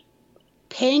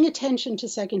paying attention to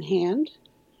secondhand.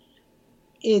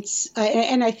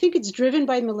 And I think it's driven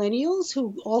by millennials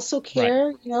who also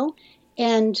care, right.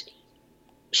 And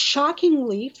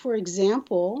shockingly, for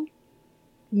example,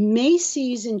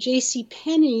 Macy's and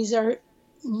JCPenney's are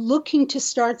looking to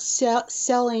start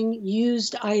selling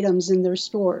used items in their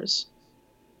stores.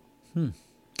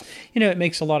 It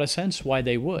makes a lot of sense why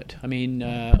they would. I mean,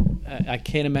 I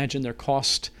can't imagine their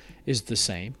cost is the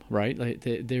same, right? Like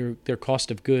their cost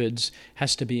of goods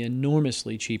has to be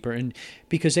enormously cheaper, and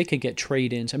because they could get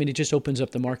trade-ins. I mean, it just opens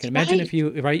up the market. Imagine if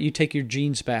you take your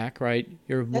jeans back, right?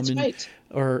 You're a woman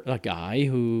or a guy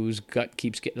whose gut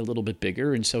keeps getting a little bit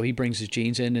bigger, and so he brings his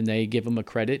jeans in, and they give him a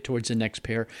credit towards the next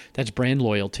pair. That's brand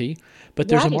loyalty, but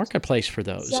there's a marketplace for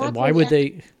those, exactly. And why would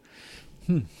they?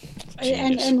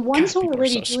 And one's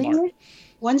already doing it.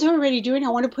 One's already doing. I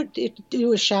want to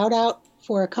do a shout out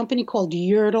for a company called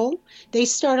Yerdle.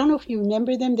 I don't know if you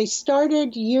remember them. They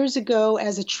started years ago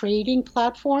as a trading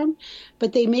platform,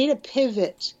 but they made a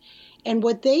pivot. And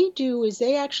what they do is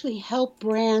they actually help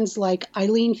brands like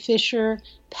Eileen Fisher,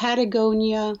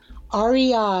 Patagonia,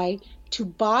 REI to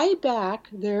buy back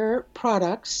their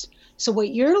products. So what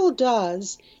Yerdle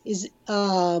does is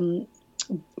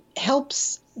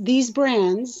helps these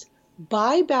brands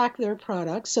buy back their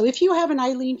products. So if you have an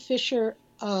Eileen Fisher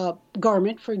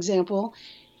garment, for example,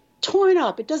 torn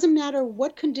up, it doesn't matter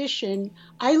what condition,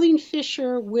 Eileen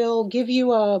Fisher will give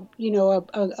you a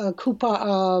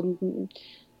coupon,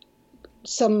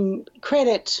 some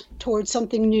credit towards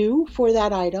something new for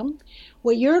that item.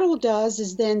 What Yerdle does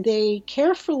is then they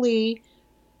carefully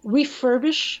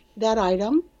refurbish that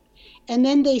item, and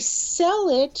then they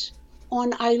sell it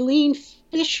on Eileen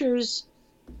Fisher's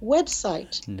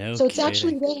website. So it's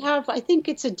actually, they have, I think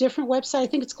it's a different website. I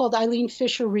think it's called Eileen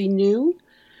Fisher Renew.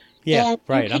 Yeah, and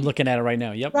right. I'm looking at it right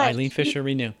now. Yep, right. Eileen Fisher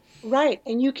Renew. Right,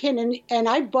 and you can, and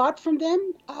I bought from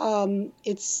them.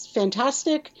 It's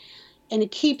fantastic, and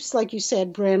it keeps, like you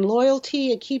said, brand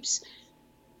loyalty. It keeps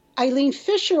Eileen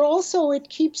Fisher also. It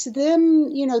keeps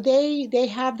them. They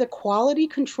have the quality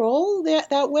control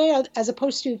that way, as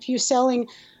opposed to if you're selling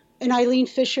an Eileen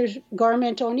Fisher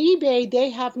garment on eBay, they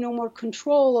have no more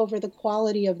control over the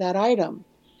quality of that item.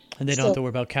 And they don't have to worry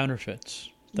about counterfeits.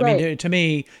 I Right. mean, to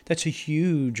me, that's a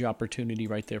huge opportunity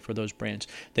right there for those brands.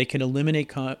 They can eliminate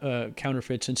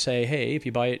counterfeits and say, hey, if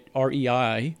you buy it REI,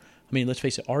 I mean, let's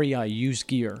face it, REI, used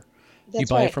gear. You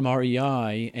buy it from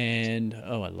REI, and,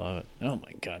 oh, I love it. Oh,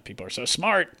 my God, people are so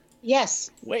smart.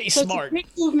 Yes. Way so smart. It's a big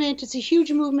movement. It's a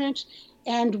huge movement.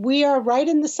 And we are right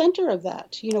in the center of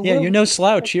that. Yeah, you're no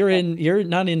slouch. You're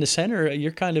not in the center.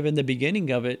 You're kind of in the beginning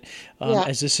of it.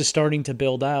 As this is starting to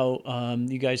build out,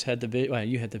 you guys had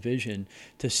you had the vision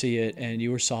to see it, and you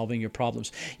were solving your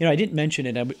problems. I didn't mention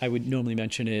it. I would normally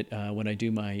mention it when I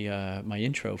do my my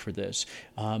intro for this.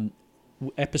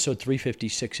 Episode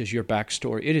 356 is your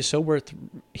backstory. It is so worth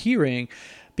hearing,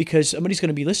 because somebody's going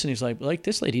to be listening. It's like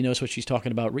this lady knows what she's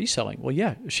talking about reselling. Well,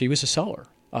 yeah, she was a seller.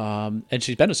 And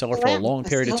she's been a seller for a long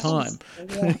period of time.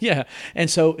 Yeah. And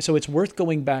so it's worth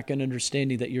going back and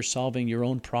understanding that you're solving your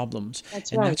own problems.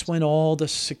 That's and right. that's when all the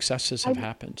successes have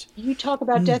happened. You talk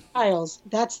about death piles.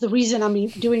 That's the reason I'm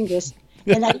doing this.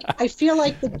 And I feel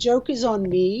like the joke is on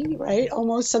me, right?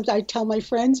 Almost sometimes I tell my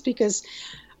friends, because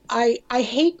I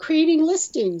hate creating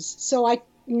listings. So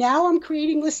now I'm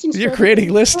creating listings. You're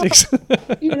creating listings.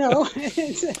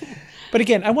 But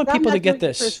again, I want people to get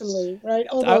this. Personally, right?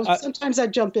 Although sometimes I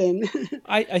jump in.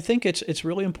 I think it's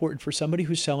really important for somebody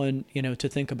who's selling, to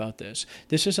think about this.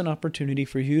 This is an opportunity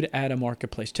for you to add a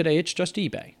marketplace. Today, it's just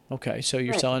eBay. Okay, so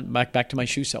you're selling back to my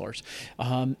shoe sellers.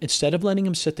 Instead of letting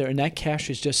them sit there and that cash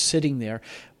is just sitting there,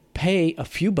 pay a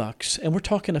few bucks, and we're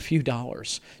talking a few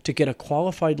dollars, to get a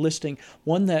qualified listing,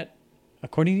 one that,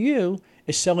 according to you,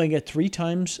 is selling at 3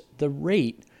 times the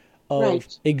rate of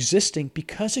existing,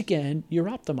 because again, you're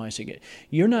optimizing it.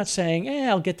 You're not saying,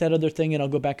 I'll get that other thing and I'll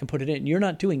go back and put it in. You're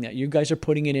not doing that. You guys are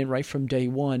putting it in right from day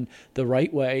one, the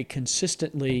right way,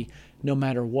 consistently, no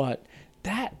matter what.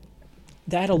 That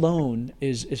alone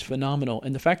is phenomenal.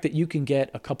 And the fact that you can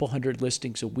get a couple hundred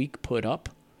listings a week put up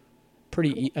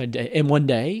in one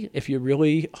day, if you're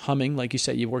really humming, like you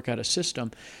said, you work out a system,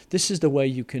 this is the way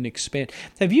you can expand.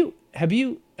 Have you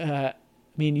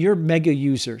your mega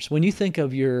users, when you think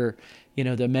of your,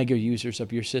 the mega users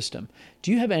of your system,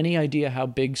 do you have any idea how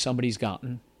big somebody's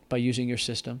gotten by using your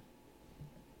system?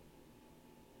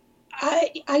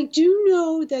 I do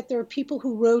know that there are people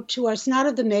who wrote to us, not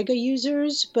of the mega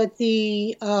users, but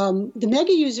the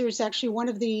mega user is actually one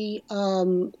of the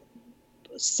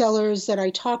sellers that I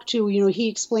talked to. He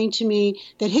explained to me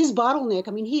that his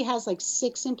bottleneck, he has like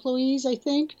 6 employees, I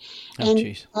think.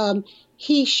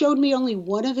 He showed me only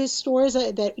one of his stores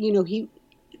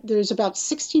there's about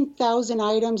 16,000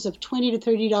 items of $20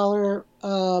 to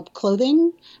 $30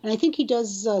 clothing. And I think he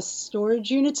does storage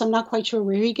units. I'm not quite sure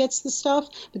where he gets the stuff,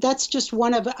 but that's just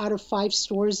one out of 5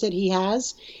 stores that he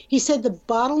has. He said the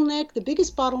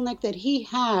biggest bottleneck that he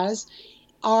has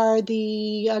are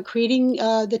the creating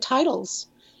the titles.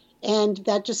 And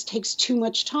that just takes too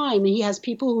much time. And he has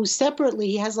people who separately,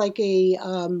 he has like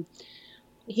a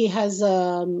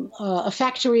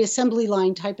factory assembly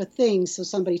line type of thing. So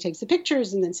somebody takes the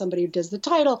pictures, and then somebody does the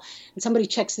title, and somebody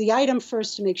checks the item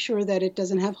first to make sure that it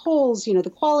doesn't have holes,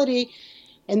 the quality.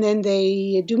 And then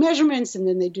they do measurements, and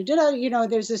then they do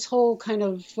there's this whole kind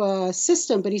of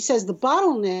system. But he says the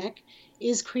bottleneck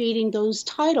is creating those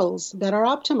titles that are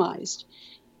optimized.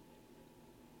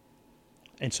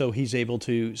 And so he's able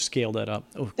to scale that up.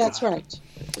 Oh, that's God. Right.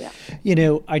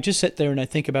 Yeah. I just sit there and I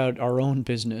think about our own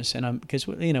business, and because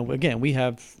again, we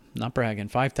have, not bragging,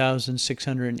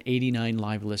 5,689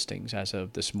 live listings as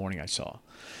of this morning I saw,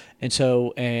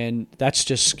 and that's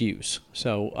just SKUs.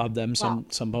 So of them, some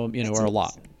of them, are a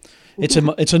lot.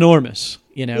 It's enormous,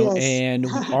 Yes. And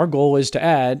our goal is to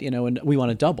add, and we want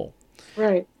to double.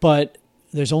 Right. But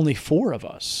there's only 4 of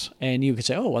us, and you could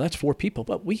say, oh, well, that's 4 people,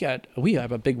 but we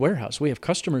have a big warehouse. We have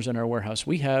customers in our warehouse.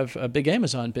 We have a big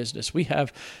Amazon business. We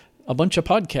have a bunch of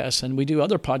podcasts, and we do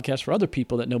other podcasts for other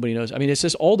people that nobody knows. It's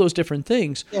just all those different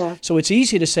things. Yeah. So it's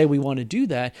easy to say we want to do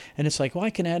that, and it's like, well, I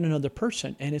can add another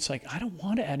person, and it's like, I don't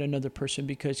want to add another person,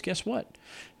 because guess what?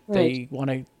 They want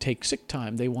to take sick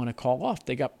time. They want to call off.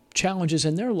 They got challenges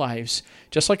in their lives,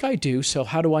 just like I do. So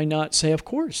how do I not say, of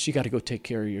course, you got to go take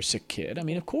care of your sick kid?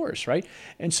 Of course, right?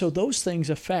 And so those things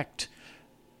affect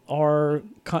our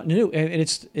continuity.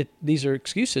 And these are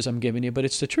excuses I'm giving you, but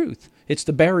it's the truth. It's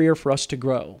the barrier for us to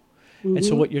grow. And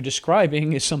so what you're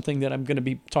describing is something that I'm going to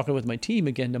be talking with my team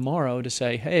again tomorrow to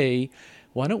say, hey,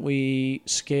 why don't we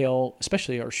scale,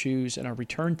 especially our shoes and our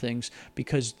return things,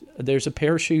 because there's a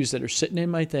pair of shoes that are sitting in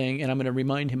my thing, and I'm going to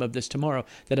remind him of this tomorrow,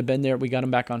 that have been there. We got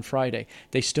them back on Friday.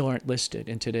 They still aren't listed,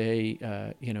 and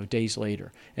today, days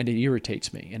later, and it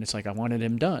irritates me. And it's like, I wanted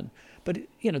them done, but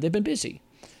they've been busy.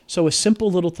 So a simple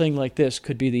little thing like this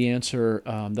could be the answer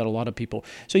that a lot of people.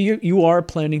 So you are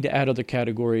planning to add other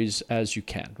categories as you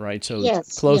can, right? So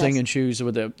yes, clothing yes. and shoes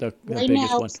are the right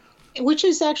biggest now, one. Which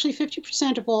is actually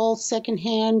 50% of all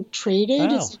secondhand traded.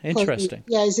 Oh, interesting.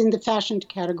 Is in the fashion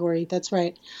category. That's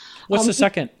right. What's the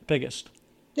second biggest?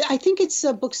 I think it's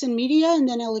books and media, and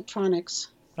then electronics.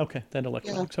 Okay, then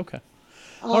electronics. Yeah. Okay.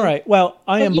 Um, all right. Well,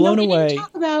 I am blown away. We didn't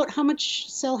talk about how much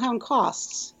Sellhound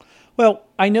costs. Well,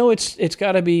 I know it's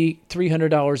got to be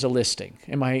 $300 a listing.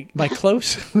 Am I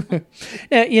close?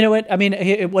 Yeah, you know what? I mean,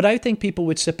 what I think people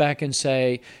would sit back and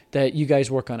say that you guys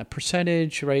work on a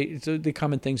percentage, right? The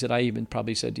common things that I even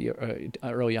probably said to you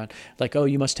early on, like, oh,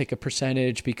 you must take a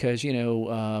percentage because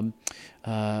or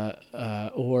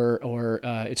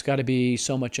it's got to be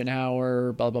so much an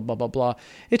hour, blah blah blah blah blah.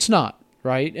 It's not,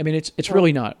 right? I mean, it's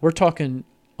really not. We're talking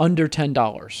under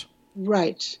 $10.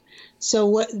 Right.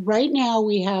 So right now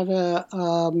we have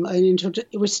an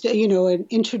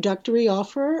introductory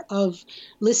offer of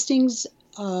listings.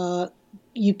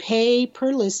 You pay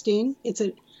per listing. It's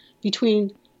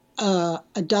between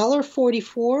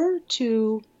 $1.44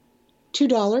 to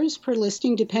 $2 per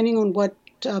listing, depending on what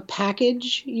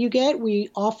package you get. We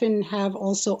often have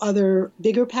also other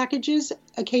bigger packages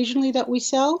occasionally that we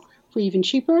sell for even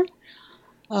cheaper.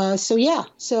 So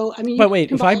I mean. But wait,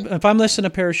 if I'm listing a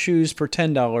pair of shoes for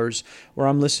 $10, or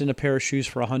I'm listing a pair of shoes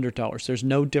for $100, there's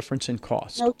no difference in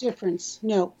cost. No difference.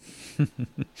 No.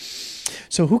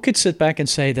 So who could sit back and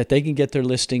say that they can get their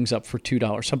listings up for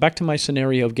 $2? So back to my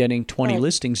scenario of getting 20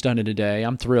 listings done in a day.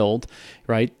 I'm thrilled,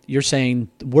 right? You're saying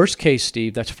worst case,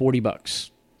 Steve, that's $40.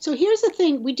 So here's the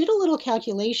thing. We did a little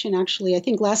calculation, actually. I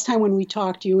think last time when we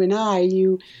talked, you and I,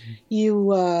 you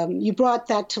brought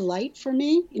that to light for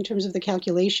me in terms of the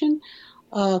calculation.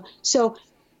 So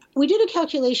we did a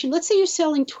calculation. Let's say you're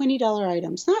selling $20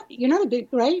 items. You're not a big,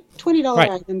 right? $20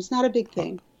 items, not a big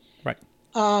thing. Right.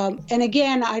 And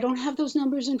again, I don't have those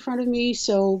numbers in front of me.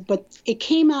 But it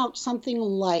came out something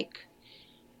like,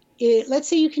 let's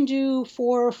say you can do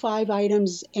 4 or 5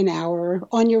 items an hour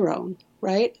on your own,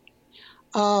 right?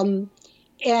 And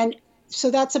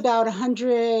so that's about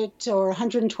 $100 or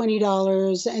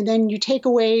 $120. And then you take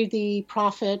away the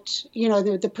profit,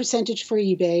 the percentage for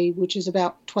eBay, which is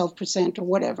about 12% or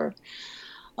whatever.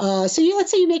 Let's say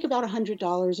you make about $100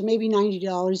 or maybe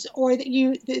 $90, or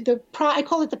I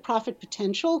call it the profit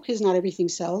potential because not everything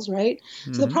sells, right?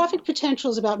 Mm-hmm. So the profit potential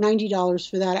is about $90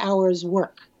 for that hour's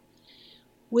work.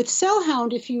 With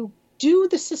Sellhound, if you do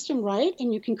the system right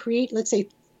and you can create, let's say,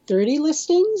 30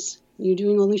 listings, you're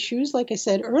doing only shoes, like I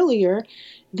said earlier,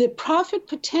 the profit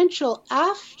potential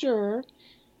after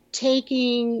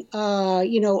taking,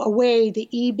 away the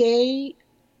eBay,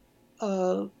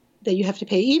 that you have to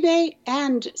pay eBay,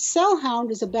 and Sellhound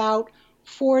is about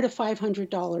 $400 to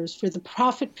 $500 for the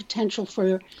profit potential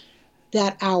for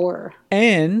that hour.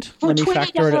 And for let me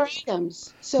factor it.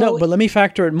 Items. But let me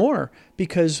factor it more,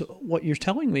 because what you're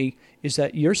telling me is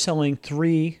that you're selling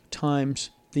 3 times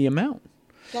the amount.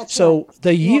 That's so right.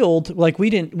 The yield, like we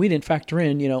didn't factor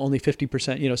in, only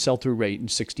 50%, sell through rate in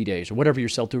 60 days or whatever your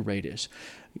sell through rate is.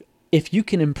 If you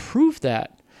can improve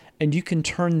that and you can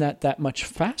turn that much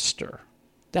faster,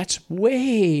 that's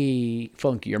way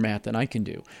funkier math than I can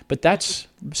do. But that's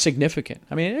significant.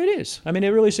 I mean, it is. I mean, it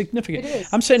really is significant. It is.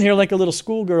 I'm sitting here like a little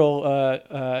schoolgirl,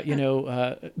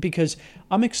 because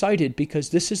I'm excited,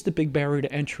 because this is the big barrier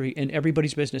to entry in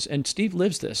everybody's business. And Steve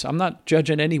lives this. I'm not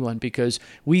judging anyone because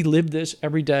we live this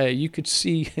every day. You could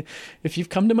see if you've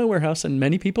come to my warehouse, and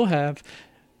many people have,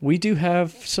 we do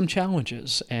have some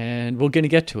challenges, and we're going to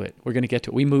get to it.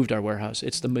 We moved our warehouse.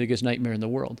 It's the biggest nightmare in the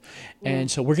world.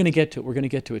 And so we're going to get to it. We're going to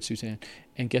get to it, Suzanne.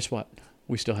 And guess what?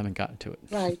 We still haven't gotten to it.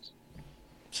 Right.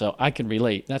 So I can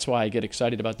relate. That's why I get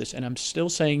excited about this. And I'm still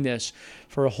saying this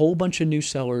for a whole bunch of new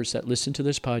sellers that listen to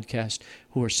this podcast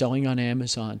who are selling on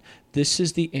Amazon. This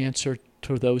is the answer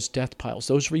to those death piles,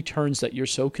 those returns that you're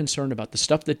so concerned about, the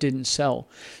stuff that didn't sell.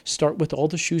 Start with all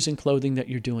the shoes and clothing that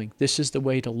you're doing. This is the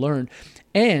way to learn.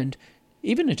 And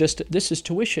even this is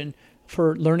tuition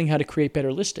for learning how to create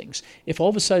better listings. If all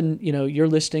of a sudden, your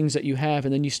listings that you have,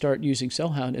 and then you start using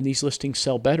Sellhound and these listings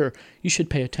sell better, you should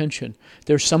pay attention.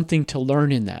 There's something to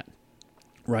learn in that,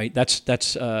 right?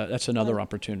 That's another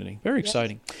opportunity. Very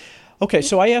exciting. Okay,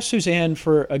 so I asked Suzanne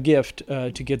for a gift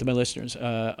to give to my listeners.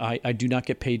 I do not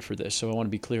get paid for this, so I want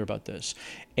to be clear about this.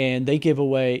 And they give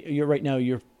away. Right now,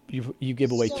 you're you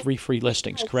give away 3 free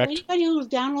listings, correct? Anybody who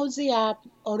downloads the app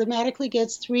automatically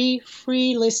gets 3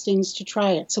 free listings to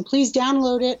try it. So please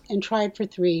download it and try it for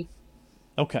 3.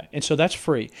 Okay, and so that's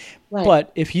free. Right.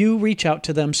 But if you reach out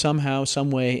to them somehow,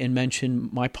 some way, and mention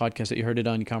my podcast that you heard it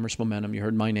on E-commerce Momentum, you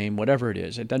heard my name, whatever it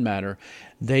is, it doesn't matter,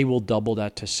 they will double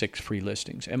that to 6 free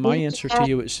listings. And my answer to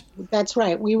you is... That's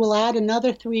right. We will add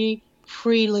another 3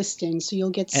 free listings, so you'll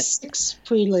get 6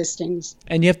 free listings.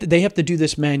 And they have to do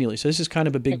this manually, so this is kind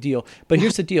of a big deal. But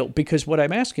here's the deal, because what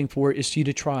I'm asking for is you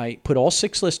to put all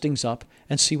 6 listings up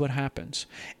and see what happens.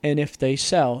 And if they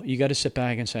sell, you got to sit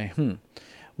back and say,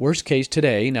 worst case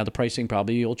today, now the pricing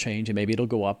probably will change and maybe it'll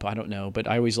go up, I don't know, but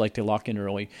I always like to lock in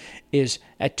early, is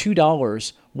at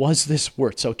 $2, was this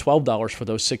worth? So $12 for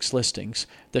those 6 listings.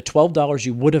 The $12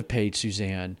 you would have paid,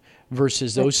 Suzanne,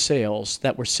 versus those sales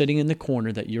that were sitting in the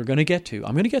corner that you're going to get to.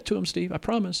 I'm going to get to them, Steve, I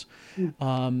promise.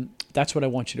 That's what I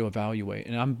want you to evaluate.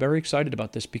 And I'm very excited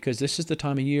about this because this is the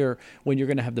time of year when you're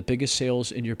going to have the biggest sales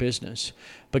in your business.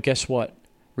 But guess what?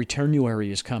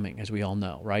 Returnuary is coming, as we all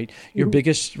know, right? Your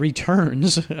biggest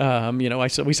returns,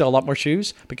 we sell a lot more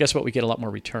shoes, but guess what? We get a lot more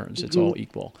returns. It's all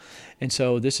equal. And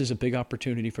so this is a big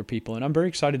opportunity for people. And I'm very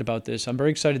excited about this. I'm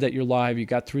very excited that you're live. You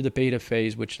got through the beta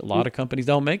phase, which a lot of companies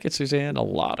don't make it, Suzanne, a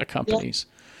lot of companies.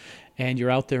 Yeah. And you're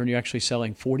out there and you're actually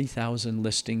selling 40,000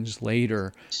 listings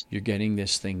later. You're getting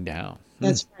this thing down.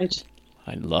 That's right.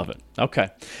 I love it. Okay.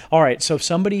 All right. So if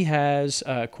somebody has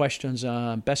questions,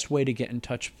 best way to get in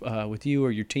touch with you or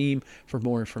your team for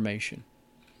more information.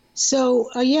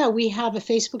 So, we have a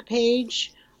Facebook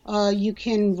page. You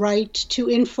can write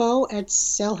to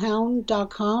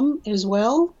info@sellhound.com as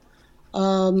well.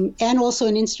 And also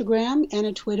an Instagram and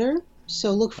a Twitter.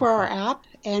 So look for our app,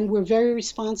 and we're very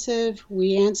responsive.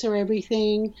 We answer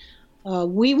everything.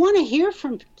 We want to hear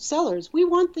from sellers. We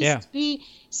want this to be,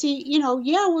 we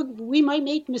might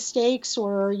make mistakes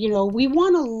or, we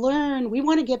want to learn. We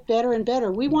want to get better and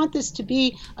better. We want this to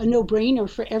be a no-brainer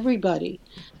for everybody.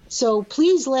 So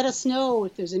please let us know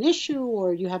if there's an issue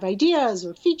or you have ideas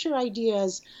or feature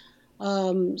ideas.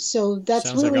 So that's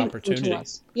sounds really like opportunity to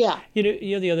us. Yeah.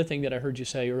 The other thing that I heard you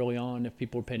say early on, if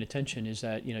people were paying attention, is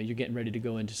that you're getting ready to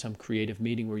go into some creative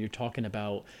meeting where you're talking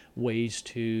about ways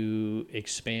to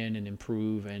expand and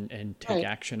improve and take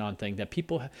action on things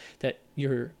that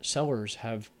your sellers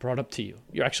have brought up to you.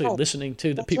 You're actually listening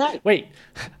to the people. Right. Wait,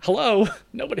 hello,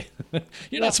 nobody.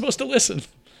 You're not supposed to listen.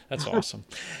 That's awesome.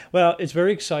 Well, it's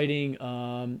very exciting.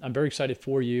 I'm very excited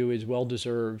for you. It's well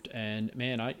deserved. And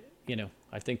man, I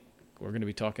think we're going to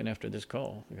be talking after this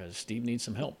call because Steve needs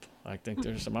some help. I think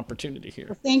there's some opportunity here.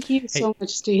 Well, thank you so much,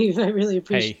 Steve. I really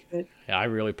appreciate it. Yeah, I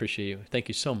really appreciate you. Thank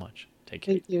you so much. Take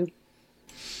care. Thank you.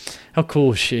 How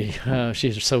cool is she?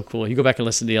 She's so cool. You go back and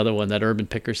listen to the other one. That Urban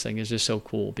Pickers thing is just so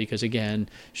cool because, again,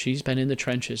 she's been in the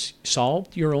trenches,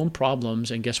 solved your own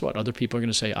problems, and guess what? Other people are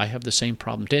going to say, I have the same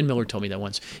problem. Dan Miller told me that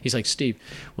once. He's like, Steve,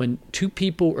 when 2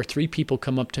 people or 3 people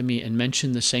come up to me and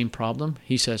mention the same problem,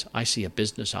 he says, I see a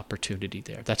business opportunity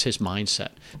there. That's his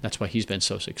mindset. That's why he's been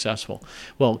so successful.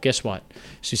 Well, guess what?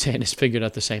 Suzanne has figured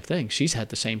out the same thing. She's had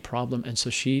the same problem, and so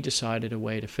she decided a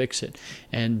way to fix it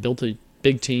and built a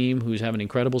big team who's having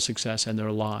incredible success, and they're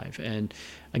alive. And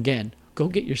again, go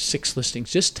get your 6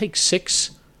 listings. Just take 6.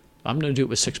 I'm going to do it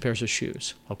with 6 pairs of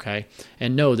shoes, okay?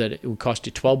 And know that it would cost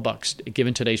you $12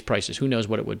 given today's prices. Who knows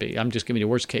what it would be? I'm just giving you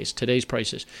worst case, today's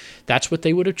prices. That's what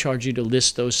they would have charged you to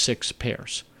list those 6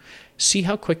 pairs. See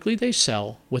how quickly they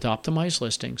sell with optimized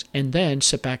listings, and then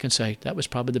sit back and say, that was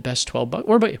probably the best $12.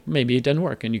 Or maybe it didn't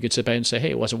work, and you could sit back and say, hey,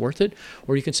 it wasn't worth it.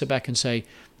 Or you can sit back and say,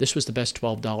 this was the best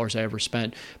 $12 I ever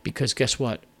spent, because guess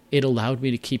what? It allowed me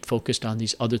to keep focused on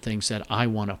these other things that I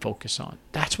want to focus on.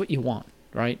 That's what you want,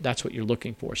 right? That's what you're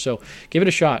looking for. So give it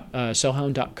a shot.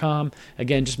 Sellhound.com.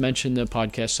 Again, just mention the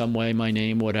podcast some way, my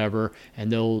name, whatever,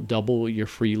 and they'll double your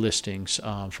free listings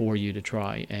for you to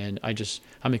try. And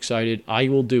I'm excited. I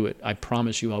will do it. I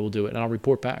promise you I will do it. And I'll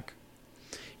report back.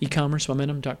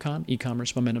 ecommercemomentum.com,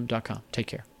 ecommercemomentum.com. Take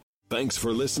care. Thanks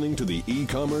for listening to the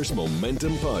E-Commerce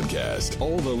Momentum Podcast.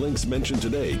 All the links mentioned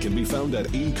today can be found at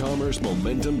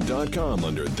ecommercemomentum.com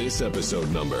under this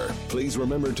episode number. Please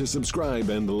remember to subscribe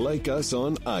and like us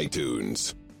on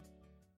iTunes.